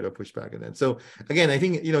about that or push back on that? So again, I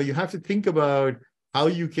think, you have to think about how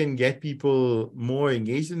you can get people more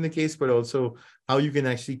engaged in the case, but also how you can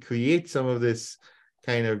actually create some of this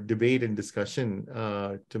kind of debate and discussion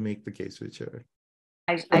to make the case richer.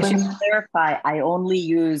 I should clarify, I only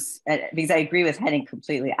use, because I agree with Henning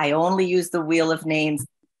completely, I only use the wheel of names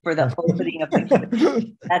for the opening of the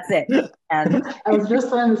case. That's it. And I was just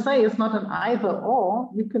trying to say, it's not an either or.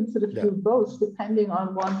 You can sort of do both depending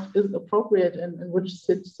on what is appropriate in which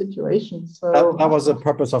situation. So that was the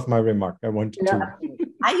purpose of my remark. I wanted to.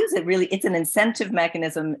 I use it really, it's an incentive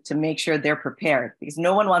mechanism to make sure they're prepared, because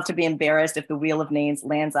no one wants to be embarrassed if the wheel of names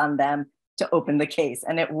lands on them to open the case,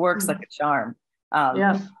 and it works like a charm.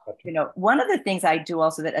 One of the things I do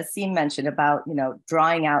also that Aseem mentioned about,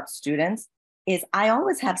 drawing out students is I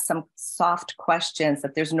always have some soft questions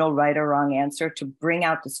that there's no right or wrong answer to bring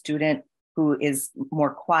out the student who is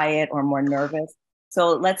more quiet or more nervous.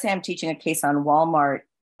 So let's say I'm teaching a case on Walmart.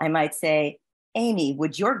 I might say, Amy,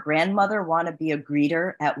 would your grandmother want to be a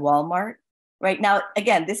greeter at Walmart? Right now,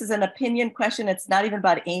 again, this is an opinion question. It's not even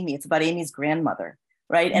about Amy. It's about Amy's grandmother,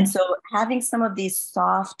 right? Mm-hmm. And so having some of these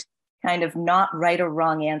soft kind of not right or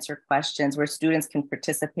wrong answer questions where students can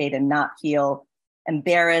participate and not feel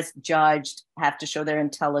embarrassed, judged, have to show their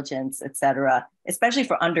intelligence, et cetera, especially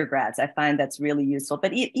for undergrads. I find that's really useful,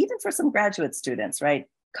 but even for some graduate students, right?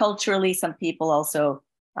 Culturally, some people also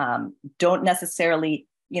don't necessarily,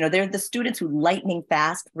 they're the students who lightning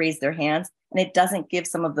fast raise their hands, and it doesn't give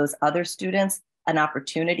some of those other students an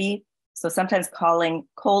opportunity. So sometimes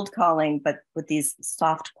cold calling, but with these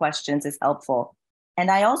soft questions is helpful.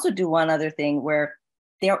 And I also do one other thing where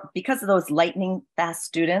because of those lightning fast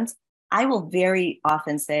students, I will very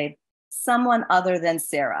often say, someone other than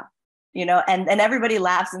Sarah, and everybody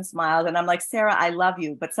laughs and smiles. And I'm like, Sarah, I love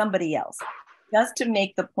you, but somebody else. Just to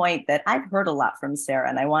make the point that I've heard a lot from Sarah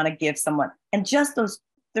and I want to give someone, and just those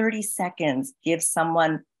 30 seconds give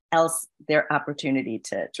someone else their opportunity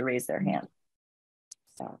to raise their hand.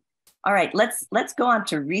 So, all right, let's go on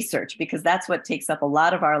to research, because that's what takes up a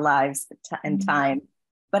lot of our lives and time.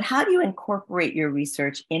 But how do you incorporate your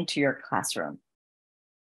research into your classroom?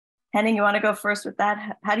 Henning, you want to go first with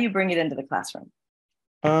that? How do you bring it into the classroom?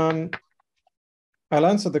 I'll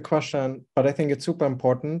answer the question, but I think it's super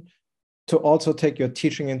important to also take your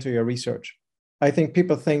teaching into your research. I think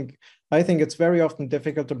it's very often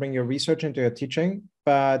difficult to bring your research into your teaching,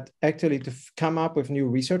 but actually to come up with new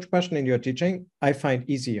research question in your teaching, I find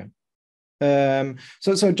easier.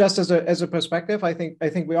 So just as a perspective, I think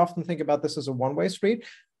we often think about this as a one-way street,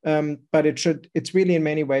 but it's really in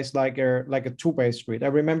many ways like a two-way street. I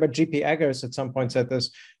remember G.P. Eggers at some point said this,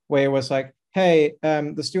 where it was like, hey,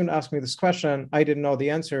 the student asked me this question, I didn't know the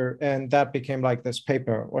answer, and that became like this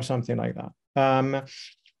paper or something like that.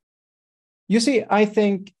 You see, I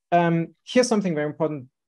think here's something very important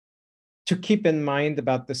to keep in mind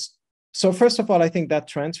about this. So first of all, I think that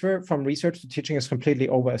transfer from research to teaching is completely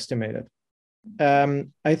overestimated.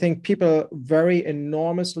 I think people vary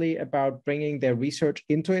enormously about bringing their research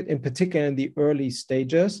into it, in particular in the early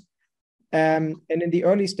stages. And in the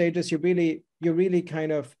early stages, you really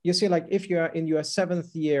kind of, you see, like if you're in your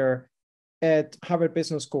 7th year at Harvard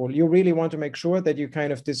Business School, you really want to make sure that you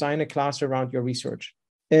kind of design a class around your research.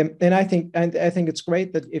 And I think it's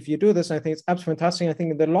great that if you do this, I think it's absolutely fantastic. I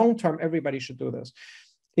think in the long term, everybody should do this.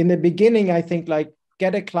 In the beginning, I think like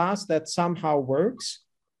get a class that somehow works.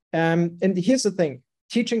 And here's the thing,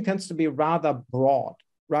 teaching tends to be rather broad,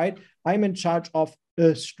 right? I'm in charge of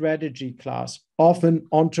a strategy class, of an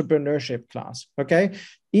entrepreneurship class, okay?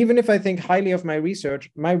 Even if I think highly of my research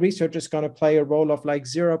is going to play a role of like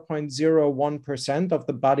 0.01% of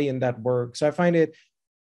the body in that work. So I find it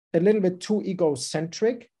a little bit too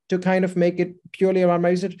egocentric to kind of make it purely around my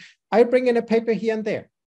research. I bring in a paper here and there,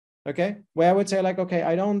 okay? Where I would say like, okay,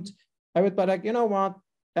 I would be like, you know what?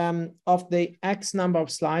 Of the X number of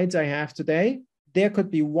slides I have today, there could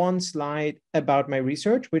be one slide about my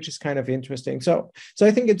research, which is kind of interesting. So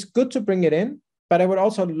I think it's good to bring it in. but I would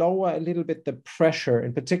also lower a little bit the pressure,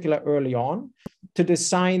 in particular early on, to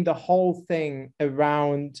design the whole thing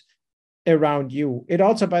around you. It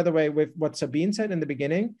also, by the way, with what Sabine said in the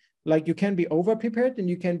beginning, like you can be over prepared and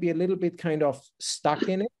you can be a little bit kind of stuck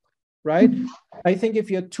in it, right? I think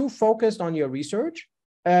if you're too focused on your research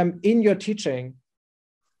in your teaching,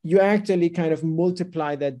 you actually kind of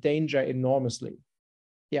multiply that danger enormously.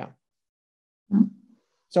 Yeah.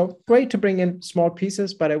 So great to bring in small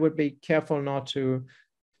pieces, but I would be careful not to.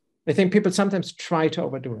 I think people sometimes try to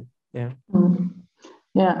overdo it. Yeah.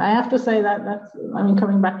 Yeah, I have to say that's, I mean,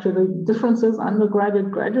 coming back to the differences,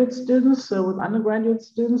 undergraduate, graduate students. So with undergraduate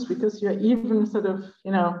students, because you're even sort of,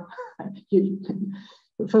 you know,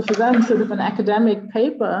 for them, sort of an academic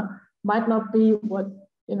paper might not be what,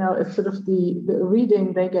 you know, it's sort of the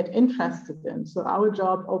reading they get interested in. So our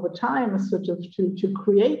job over time is sort of to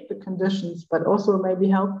create the conditions, but also maybe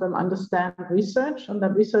help them understand research. And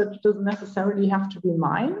that research doesn't necessarily have to be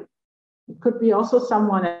mine. It could be also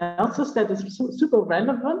someone else's that is super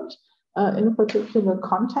relevant in a particular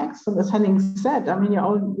context. And as Henning said, I mean,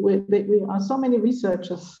 we are so many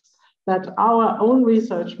researchers that our own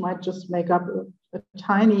research might just make up a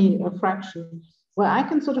tiny fraction. Where I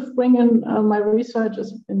can sort of bring in my research is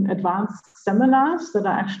in advanced seminars that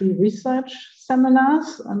are actually research seminars.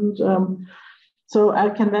 And so I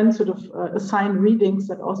can then sort of assign readings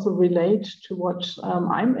that also relate to what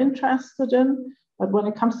I'm interested in. But when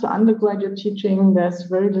it comes to undergraduate teaching, there's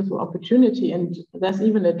very little opportunity, and there's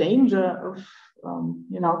even a danger of,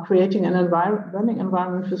 you know, creating an learning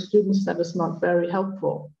environment for students that is not very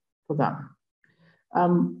helpful for them.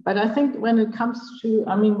 But I think when it comes to,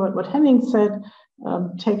 I mean, what Henning said,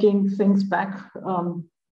 taking things back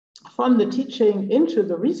from the teaching into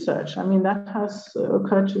the research, I mean, that has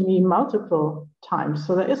occurred to me multiple times.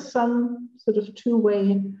 So there is some sort of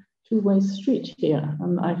two-way street here.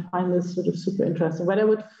 And I find this sort of super interesting. But I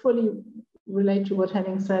would fully relate to what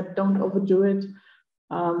Henning said, don't overdo it.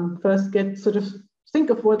 First think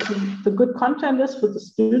of what the good content is for the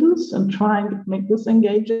students and try and make this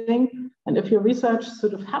engaging. And if your research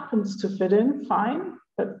sort of happens to fit in, fine,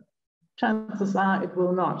 but chances are it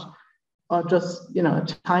will not. Or just, you know, a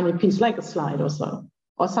tiny piece like a slide or so.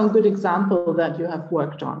 Or some good example that you have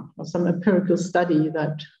worked on, or some empirical study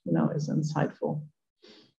that, you know, is insightful.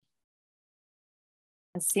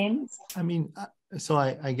 Aseem? I mean, so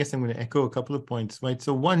I guess I'm going to echo a couple of points, right?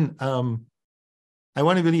 So one, I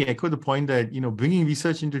want to really echo the point that, you know, bringing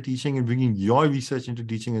research into teaching and bringing your research into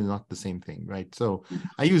teaching is not the same thing, right? So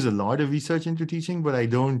I use a lot of research into teaching, but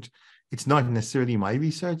it's not necessarily my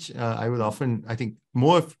research. I will often, I think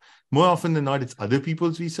more often than not, it's other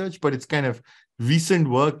people's research, but it's kind of recent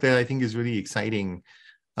work that I think is really exciting.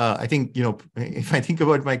 I think, you know, if I think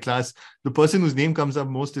about my class, the person whose name comes up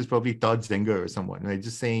most is probably Todd Zenger or someone, right?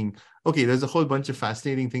 Just saying, okay, there's a whole bunch of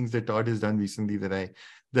fascinating things that Todd has done recently that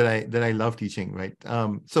I love teaching, right?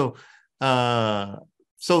 So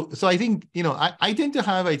I think, you know, I tend to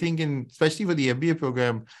have, I think, especially for the MBA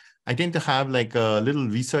program, I tend to have like a little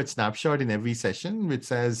research snapshot in every session, which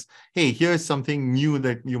says, hey, here's something new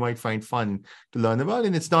that you might find fun to learn about.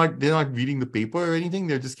 And they're not reading the paper or anything.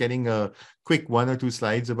 They're just getting a quick 1 or 2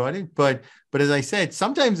 slides about it. But as I said,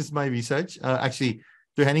 sometimes it's my research. Actually,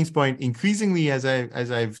 to Henning's point, increasingly as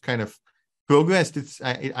I've kind of progressed,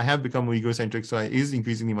 I have become more egocentric, so it is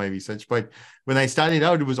increasingly my research. But when I started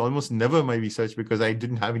out, it was almost never my research because I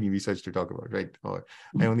didn't have any research to talk about, right? Or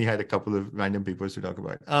I only had a couple of random papers to talk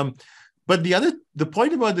about. But the other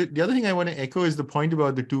thing I want to echo is the point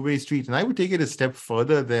about the two-way street, and I would take it a step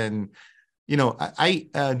further than, you know,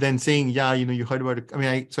 than saying, yeah, you know, you heard about it. I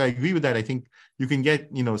mean, so I agree with that. I think you can get,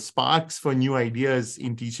 you know, sparks for new ideas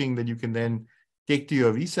in teaching that you can then take to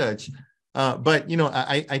your research. But, you know,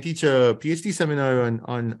 I teach a PhD seminar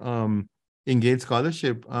on engaged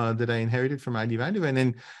scholarship that I inherited from Andy Van der Ven.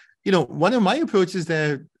 And, you know, one of my approaches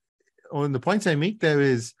there, on the points I make there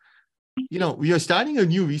is, you know, we are starting a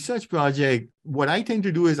new research project. What I tend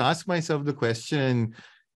to do is ask myself the question,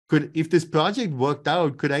 if this project worked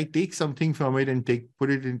out, could I take something from it and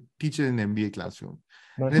teach it in an MBA classroom?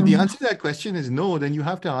 And if the answer to that question is no, then you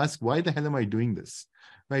have to ask, why the hell am I doing this?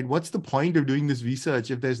 Right? What's the point of doing this research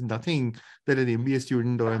if there's nothing that an MBA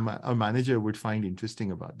student or a manager would find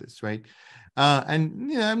interesting about this, right? And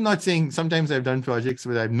you know, I'm not saying sometimes I've done projects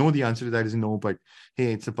where I know the answer to that is no, but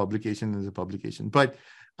hey, it's a publication, it's a publication. But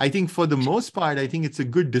I think for the most part, I think it's a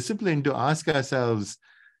good discipline to ask ourselves,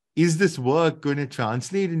 is this work going to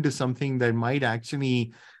translate into something that might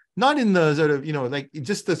actually, not in the sort of, you know, like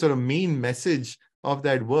just the sort of main message of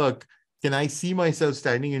that work, can I see myself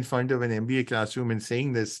standing in front of an MBA classroom and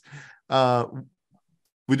saying this?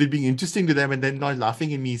 Will with it being interesting to them and then not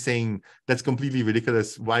laughing at me saying, that's completely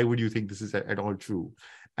ridiculous. Why would you think this is at all true?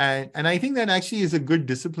 And I think that actually is a good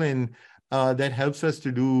discipline that helps us to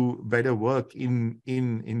do better work in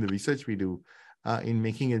the research we do, in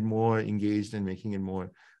making it more engaged and making it more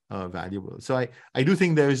valuable. So I do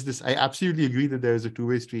think there is this, I absolutely agree that there is a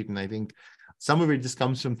two-way street. And I think some of it just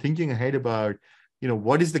comes from thinking ahead about,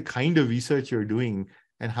 what is the kind of research you're doing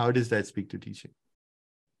and how does that speak to teaching?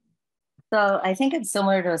 So I think it's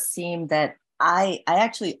similar to Aseem that I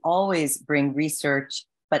actually always bring research,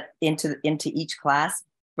 but into each class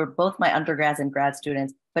for both my undergrads and grad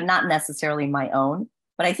students, but not necessarily my own.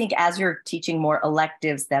 But I think as you're teaching more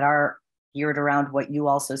electives that are geared around what you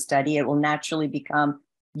also study, it will naturally become,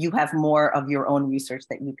 you have more of your own research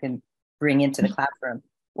that you can bring into the classroom.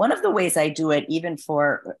 One of the ways I do it, even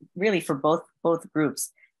for both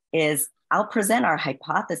groups, is I'll present our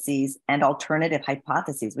hypotheses and alternative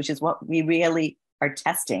hypotheses, which is what we really are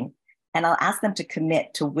testing. And I'll ask them to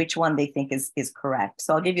commit to which one they think is correct.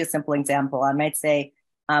 So I'll give you a simple example. I might say,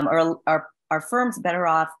 are firms better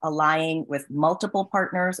off aligning with multiple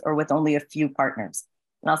partners or with only a few partners?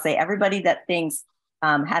 And I'll say everybody that thinks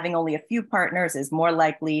having only a few partners is more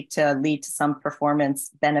likely to lead to some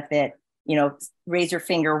performance benefit, raise your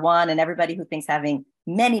finger 1, and everybody who thinks having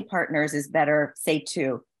many partners is better, say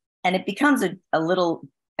 2. And it becomes a little,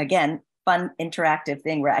 again, fun, interactive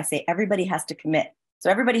thing where I say everybody has to commit.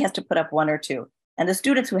 So everybody has to put up 1 or 2. And the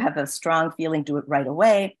students who have a strong feeling do it right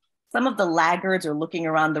away. Some of the laggards are looking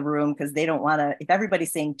around the room because they don't want to, if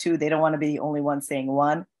everybody's saying 2, they don't want to be the only one saying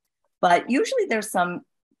 1. But usually there's some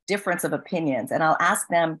difference of opinions. And I'll ask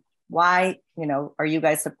them, why, are you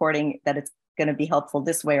guys supporting that it's going to be helpful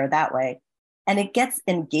this way or that way? And it gets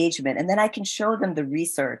engagement. And then I can show them the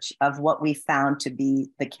research of what we found to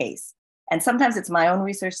be the case. And sometimes it's my own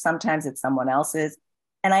research, sometimes it's someone else's.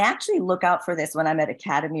 And I actually look out for this when I'm at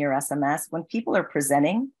Academy or SMS. When people are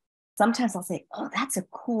presenting, sometimes I'll say, oh, that's a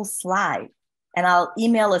cool slide. And I'll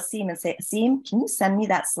email Aseem and say, Aseem, can you send me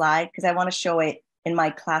that slide? Because I want to show it in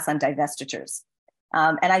my class on divestitures.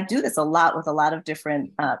 And I do this a lot with a lot of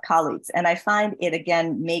different colleagues. And I find it,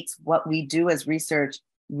 again, makes what we do as research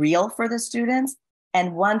real for the students.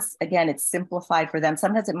 And once, again, it's simplified for them.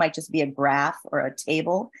 Sometimes it might just be a graph or a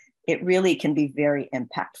table. It really can be very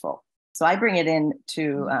impactful. So I bring it in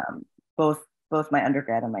to both my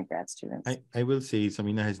undergrad and my grad students. I will say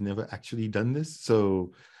Samina has never actually done this.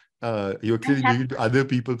 So you're clearly doing it to other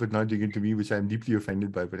people, but not doing it to me, which I'm deeply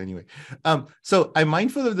offended by. But anyway, so I'm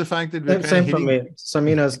mindful of the fact that we're same for me.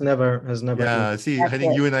 Samina has never. Yeah, see, I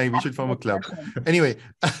think you and I, we should form a club. Anyway,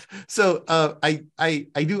 so I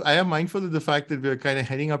am mindful of the fact that we're kind of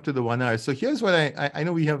heading up to the 1 hour. So here's what I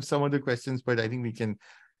know we have some other questions, but I think we can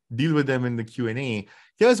deal with them in the Q&A.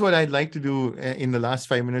 Here's what I'd like to do in the last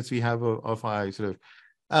 5 minutes we have of our sort of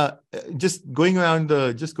just going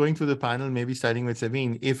through the panel, maybe starting with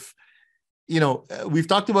Sabine. If, we've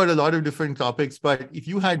talked about a lot of different topics, but if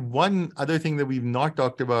you had one other thing that we've not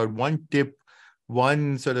talked about, one tip,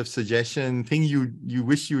 one sort of suggestion, thing you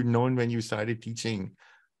wish you'd known when you started teaching,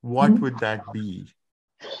 what would that be?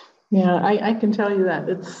 Yeah, I can tell you that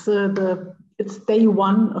it's day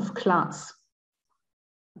 1 of class.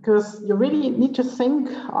 Because you really need to think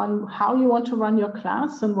on how you want to run your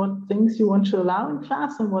class and what things you want to allow in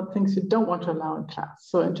class and what things you don't want to allow in class.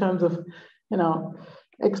 So in terms of, your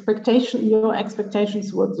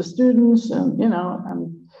expectations towards the students, and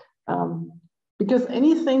because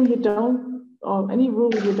anything you don't, or any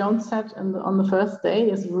rule you don't set on the first day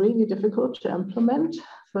is really difficult to implement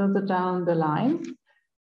further down the line.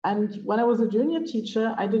 And when I was a junior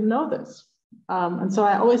teacher, I didn't know this. And so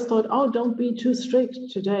I always thought, oh, don't be too strict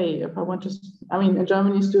today. If I want to, in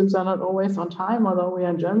Germany, students are not always on time, although we are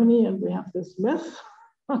in Germany and we have this myth,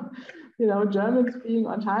 Germans being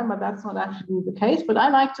on time, but that's not actually the case. But I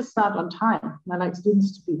like to start on time. I like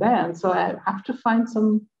students to be there. And so I have to find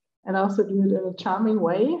some, and also do it in a charming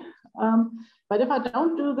way. But if I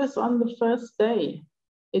don't do this on the first day,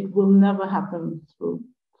 it will never happen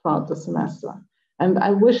throughout the semester. And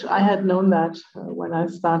I wish I had known that when I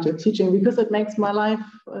started teaching, because it makes my life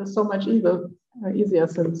so much easier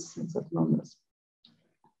since I've known this.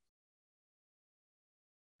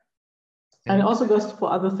 And it also goes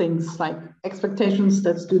for other things like expectations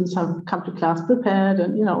that students have come to class prepared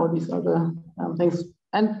and, all these other things.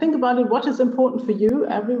 And think about it, what is important for you?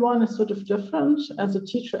 Everyone is sort of different as a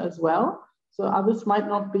teacher as well. So others might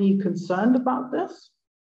not be concerned about this.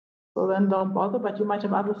 So then don't bother, but you might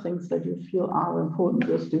have other things that you feel are important to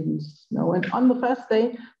your students. And on the first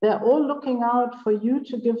day, they're all looking out for you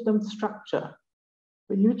to give them structure,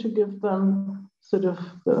 for you to give them sort of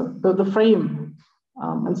the frame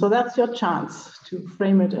And so that's your chance to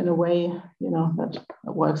frame it in a way, that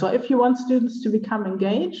works. So if you want students to become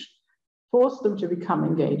engaged, force them to become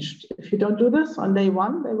engaged. If you don't do this on day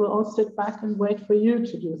one, they will all sit back and wait for you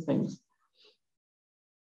to do things.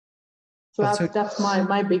 So that's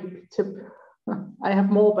my big tip. I have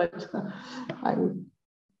more, but I would.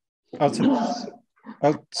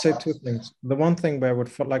 I'll say two things. The one thing where I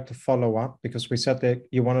would like to follow up, because we said that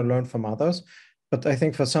you want to learn from others, but I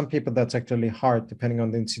think for some people that's actually hard depending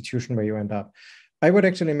on the institution where you end up. I would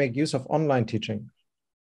actually make use of online teaching.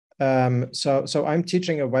 So I'm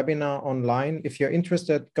teaching a webinar online. If you're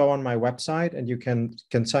interested, go on my website and you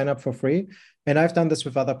can sign up for free. And I've done this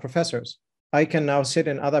with other professors. I can now sit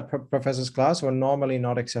in other professors' class who are normally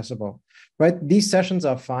not accessible, right? These sessions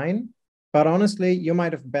are fine, but honestly, you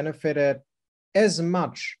might have benefited as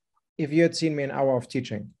much if you had seen me an hour of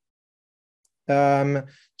teaching.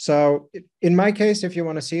 So in my case, if you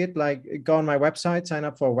want to see it, like go on my website, sign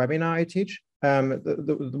up for a webinar I teach.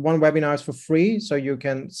 The one webinar is for free, so you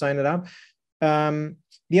can sign it up.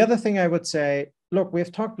 The other thing I would say, look,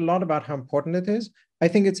 we've talked a lot about how important it is. I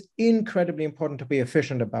think it's incredibly important to be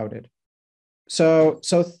efficient about it. So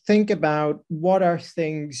think about what are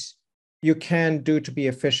things you can do to be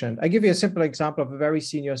efficient. I give you a simple example of a very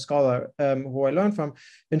senior scholar who I learned from.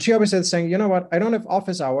 And she always said, saying, you know what, I don't have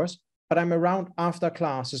office hours, but I'm around after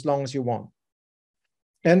class as long as you want.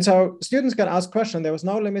 And so students can ask questions. There was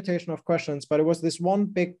no limitation of questions, but it was this one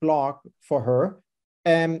big block for her.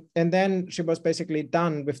 And then she was basically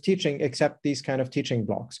done with teaching, except these kind of teaching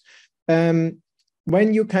blocks. When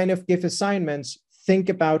you kind of give assignments, think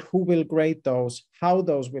about who will grade those, how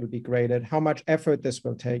those will be graded, how much effort this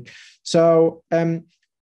will take. So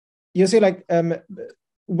you see, like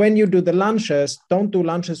when you do the lunches, don't do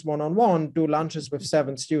lunches one-on-one, do lunches with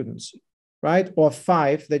 7 students, right? Or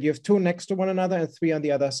 5, that you have 2 next to one another and 3 on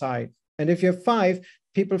the other side. And if you have 5,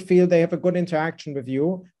 people feel they have a good interaction with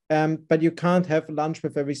you, but you can't have lunch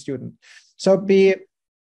with every student. So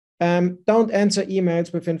don't answer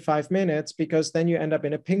emails within 5 minutes, because then you end up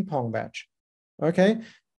in a ping pong match. Okay.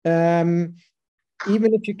 Even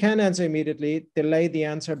if you can answer immediately, delay the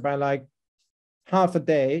answer by like half a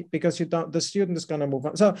day, because the student is going to move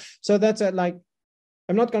on. So that's like,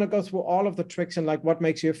 I'm not going to go through all of the tricks and like what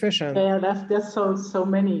makes you efficient. Yeah, there's so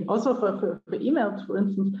many. Also for emails, for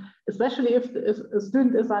instance, especially if a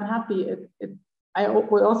student is unhappy, I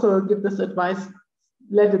will also give this advice: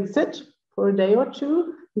 let it sit for a day or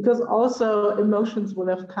 2, because also emotions will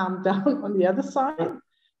have calmed down on the other side.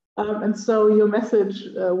 And so your message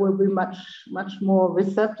will be much more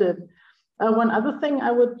receptive. One other thing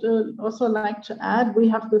I would also like to add, we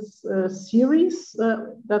have this series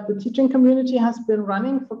that the teaching community has been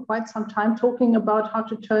running for quite some time, talking about how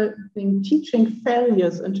to turn teaching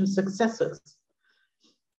failures into successes.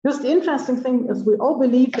 Just the interesting thing is we all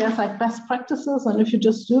believe there's like best practices, and if you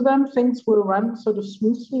just do them, things will run sort of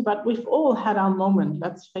smoothly, but we've all had our moment,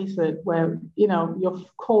 let's face it, where, your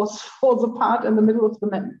course falls apart in the middle of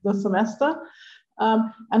the semester.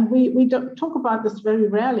 And we don't talk about this very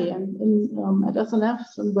rarely. And at SNF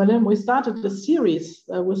in Berlin, we started a series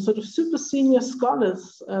with sort of super senior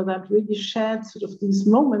scholars that really shared sort of these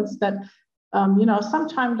moments that,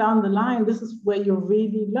 sometime down the line, this is where you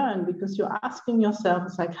really learn, because you're asking yourself,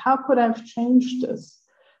 it's like, how could I have changed this?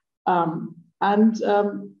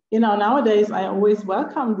 Nowadays, I always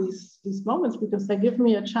welcome these moments, because they give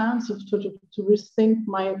me a chance to rethink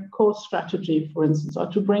my course strategy, for instance, or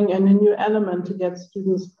to bring in a new element to get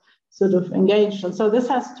students sort of engaged. And so this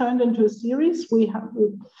has turned into a series. At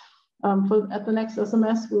the next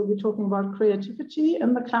SMS, we'll be talking about creativity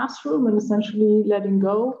in the classroom and essentially letting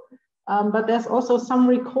go. But there's also some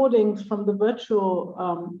recordings from the virtual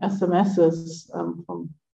SMSs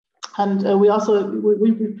we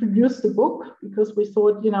produced the book, because we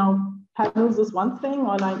thought, panels is one thing,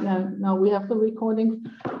 or now we have the recordings,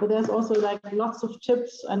 but there's also like lots of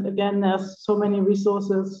tips. And again, there's so many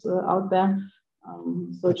resources out there.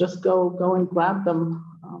 So just go and grab them.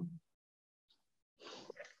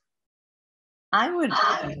 I would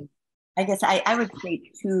say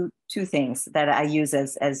two things that I use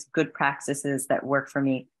as good practices that work for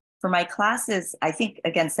me. For my classes, I think,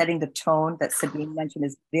 again, setting the tone that Sabine mentioned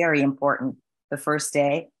is very important the first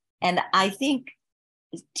day. And I think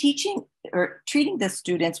teaching or treating the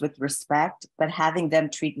students with respect, but having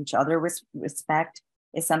them treat each other with respect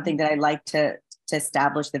is something that I like to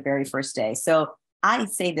establish the very first day. So I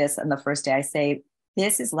say this on the first day. I say,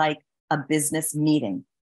 this is like a business meeting.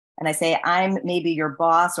 And I say, I'm maybe your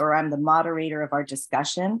boss, or I'm the moderator of our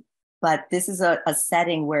discussion, but this is a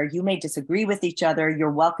setting where you may disagree with each other.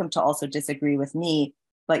 You're welcome to also disagree with me,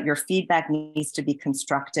 but your feedback needs to be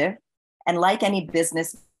constructive. And like any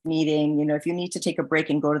business meeting, you know, if you need to take a break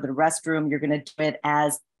and go to the restroom, you're going to do it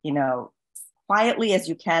as, you know, quietly as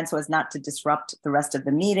you can so as not to disrupt the rest of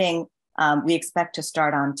the meeting. We expect to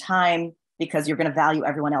start on time because you're going to value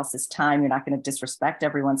everyone else's time. You're not going to disrespect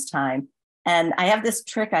everyone's time. And I have this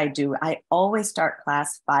trick I do. I always start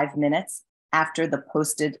class 5 minutes after the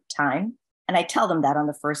posted time. And I tell them that on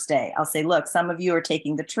the first day. I'll say, look, some of you are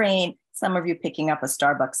taking the train, some of you picking up a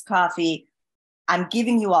Starbucks coffee. I'm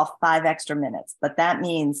giving you all 5 extra minutes, but that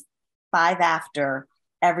means 5 after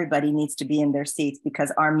everybody needs to be in their seats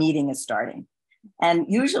because our meeting is starting. And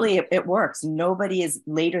usually it works. Nobody is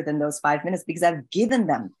later than those 5 minutes because I've given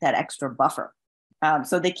them that extra buffer.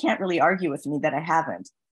 So they can't really argue with me that I haven't.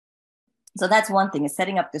 So that's one thing, is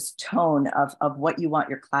setting up this tone of what you want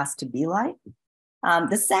your class to be like.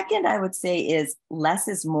 The second I would say is less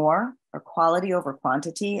is more, or quality over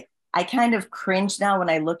quantity. I kind of cringe now when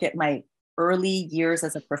I look at my early years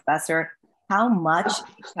as a professor, how much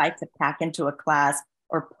I tried to pack into a class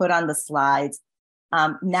or put on the slides.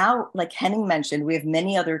 Now, like Henning mentioned, we have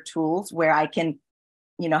many other tools where I can,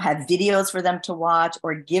 you know, have videos for them to watch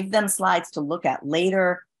or give them slides to look at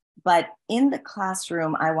later. But in the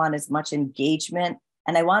classroom, I want as much engagement,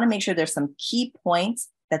 and I want to make sure there's some key points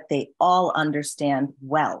that they all understand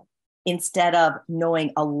well, instead of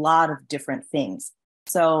knowing a lot of different things.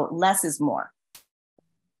 So less is more.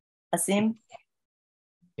 Aseem?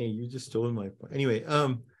 Hey, you just stole my point. Anyway,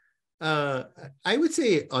 I would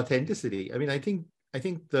say authenticity. I mean, I think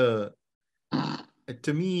to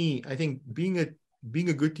me, I think being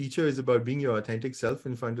a good teacher is about being your authentic self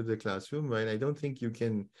in front of the classroom, right? I don't think you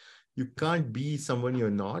can't be someone you're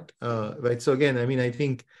not, right? So again, I mean, I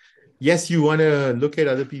think, yes, you want to look at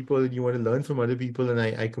other people and you want to learn from other people, and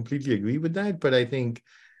I completely agree with that. But I think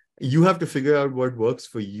you have to figure out what works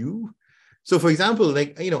for you. So for example,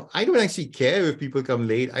 like, you know, I don't actually care if people come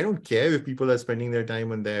late. I don't care if people are spending their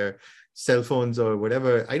time on their cell phones or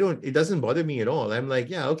whatever. It doesn't bother me at all. I'm like,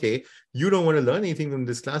 yeah, okay, you don't want to learn anything from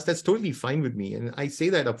this class. That's totally fine with me. And I say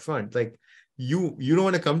that up front, like, you don't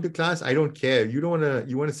want to come to class. I don't care. You want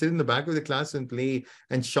to sit in the back of the class and play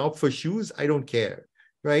and shop for shoes. I don't care.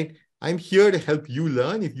 Right. I'm here to help you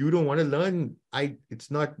learn. If you don't want to learn, it's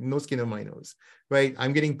not, no skin on my nose, right?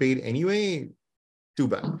 I'm getting paid anyway. Too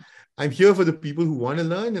bad. I'm here for the people who want to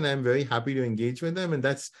learn, and I'm very happy to engage with them. And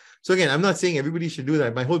so again, I'm not saying everybody should do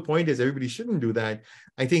that. My whole point is everybody shouldn't do that.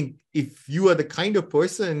 I think if you are the kind of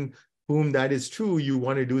person whom that is true, you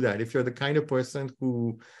want to do that. If you're the kind of person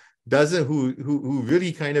who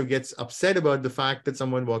really kind of gets upset about the fact that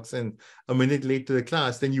someone walks in a minute late to the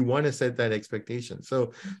class, then you want to set that expectation.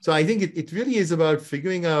 So I think it really is about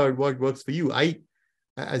figuring out what works for you.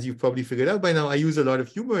 As you've probably figured out by now, I use a lot of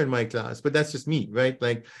humor in my class, but that's just me, right?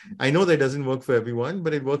 Like, I know that doesn't work for everyone,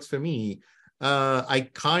 but it works for me. I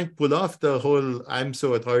can't pull off the whole I'm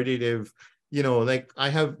so authoritative, you know, like I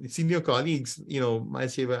have senior colleagues, you know, my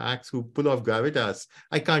favorite acts who pull off gravitas.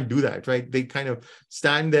 I can't do that, right? They kind of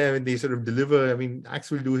stand there and they sort of deliver. I mean,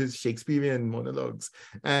 Axe will do his Shakespearean monologues,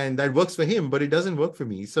 and that works for him, but it doesn't work for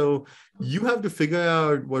me. So you have to figure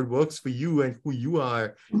out what works for you and who you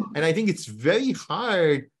are. And I think it's very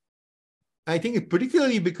hard. I think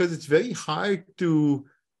particularly because it's very hard to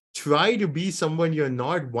try to be someone you're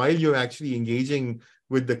not while you're actually engaging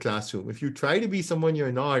with the classroom. If you try to be someone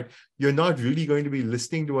you're not really going to be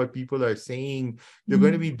listening to what people are saying. You're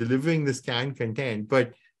going to be delivering this canned content.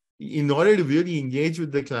 But in order to really engage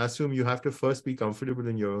with the classroom, you have to first be comfortable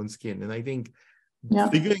in your own skin. And I think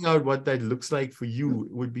figuring out what that looks like for you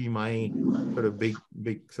would be my sort of big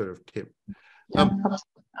sort of tip. Yeah,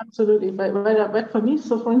 absolutely. But for me,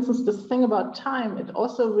 so for instance, this thing about time, it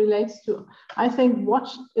also relates to, I think, what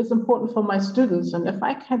is important for my students. And if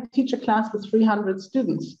I can teach a class with 300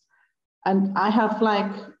 students, and I have like,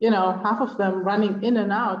 you know, half of them running in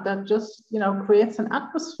and out, that just, you know, creates an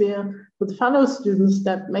atmosphere with fellow students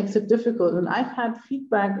that makes it difficult. And I've had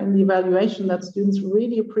feedback in the evaluation that students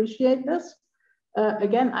really appreciate this.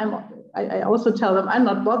 Again, I also tell them, I'm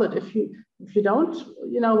not bothered if you don't,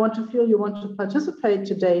 you know, want to participate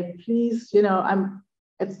today, please, you know,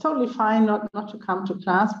 it's totally fine not to come to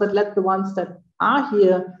class, but let the ones that are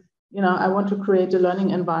here, you know, I want to create a learning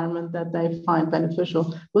environment that they find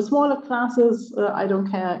beneficial. With smaller classes, I don't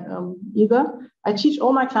care either. I teach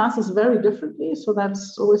all my classes very differently, so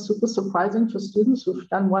that's always super surprising for students who've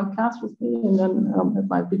done one class with me, and then it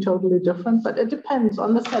might be totally different, but it depends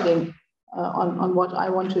on the setting, on what I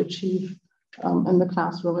want to achieve in the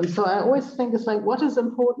classroom. And so I always think it's like, what is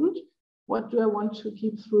important? What do I want to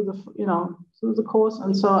keep through the course?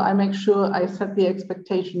 And so I make sure I set the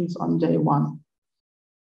expectations on day one.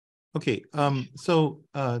 Okay. Thanks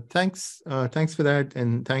for that,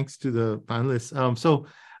 and thanks to the panelists. So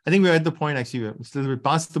I think we're at the point, actually, we're still we're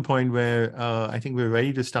past the point where I think we're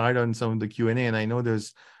ready to start on some of the Q&A, and I know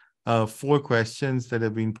there's 4 questions that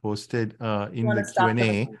have been posted in the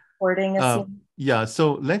Q&A. Yeah,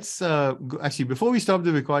 so let's actually, before we stop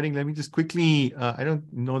the recording, let me just quickly, I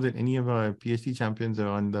don't know that any of our PhD champions are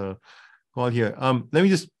on the call here. Let me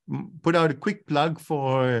just put out a quick plug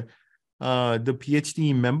for the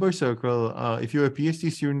PhD member circle. If you're a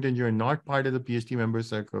PhD student and you're not part of the PhD member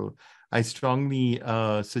circle, I strongly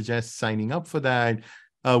suggest signing up for that.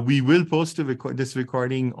 We will post this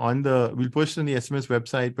recording on we'll post it on the SMS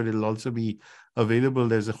website, but it'll also be available.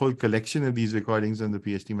 There's a whole collection of these recordings on the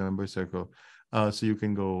PhD member circle. So you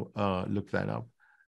can go look that up.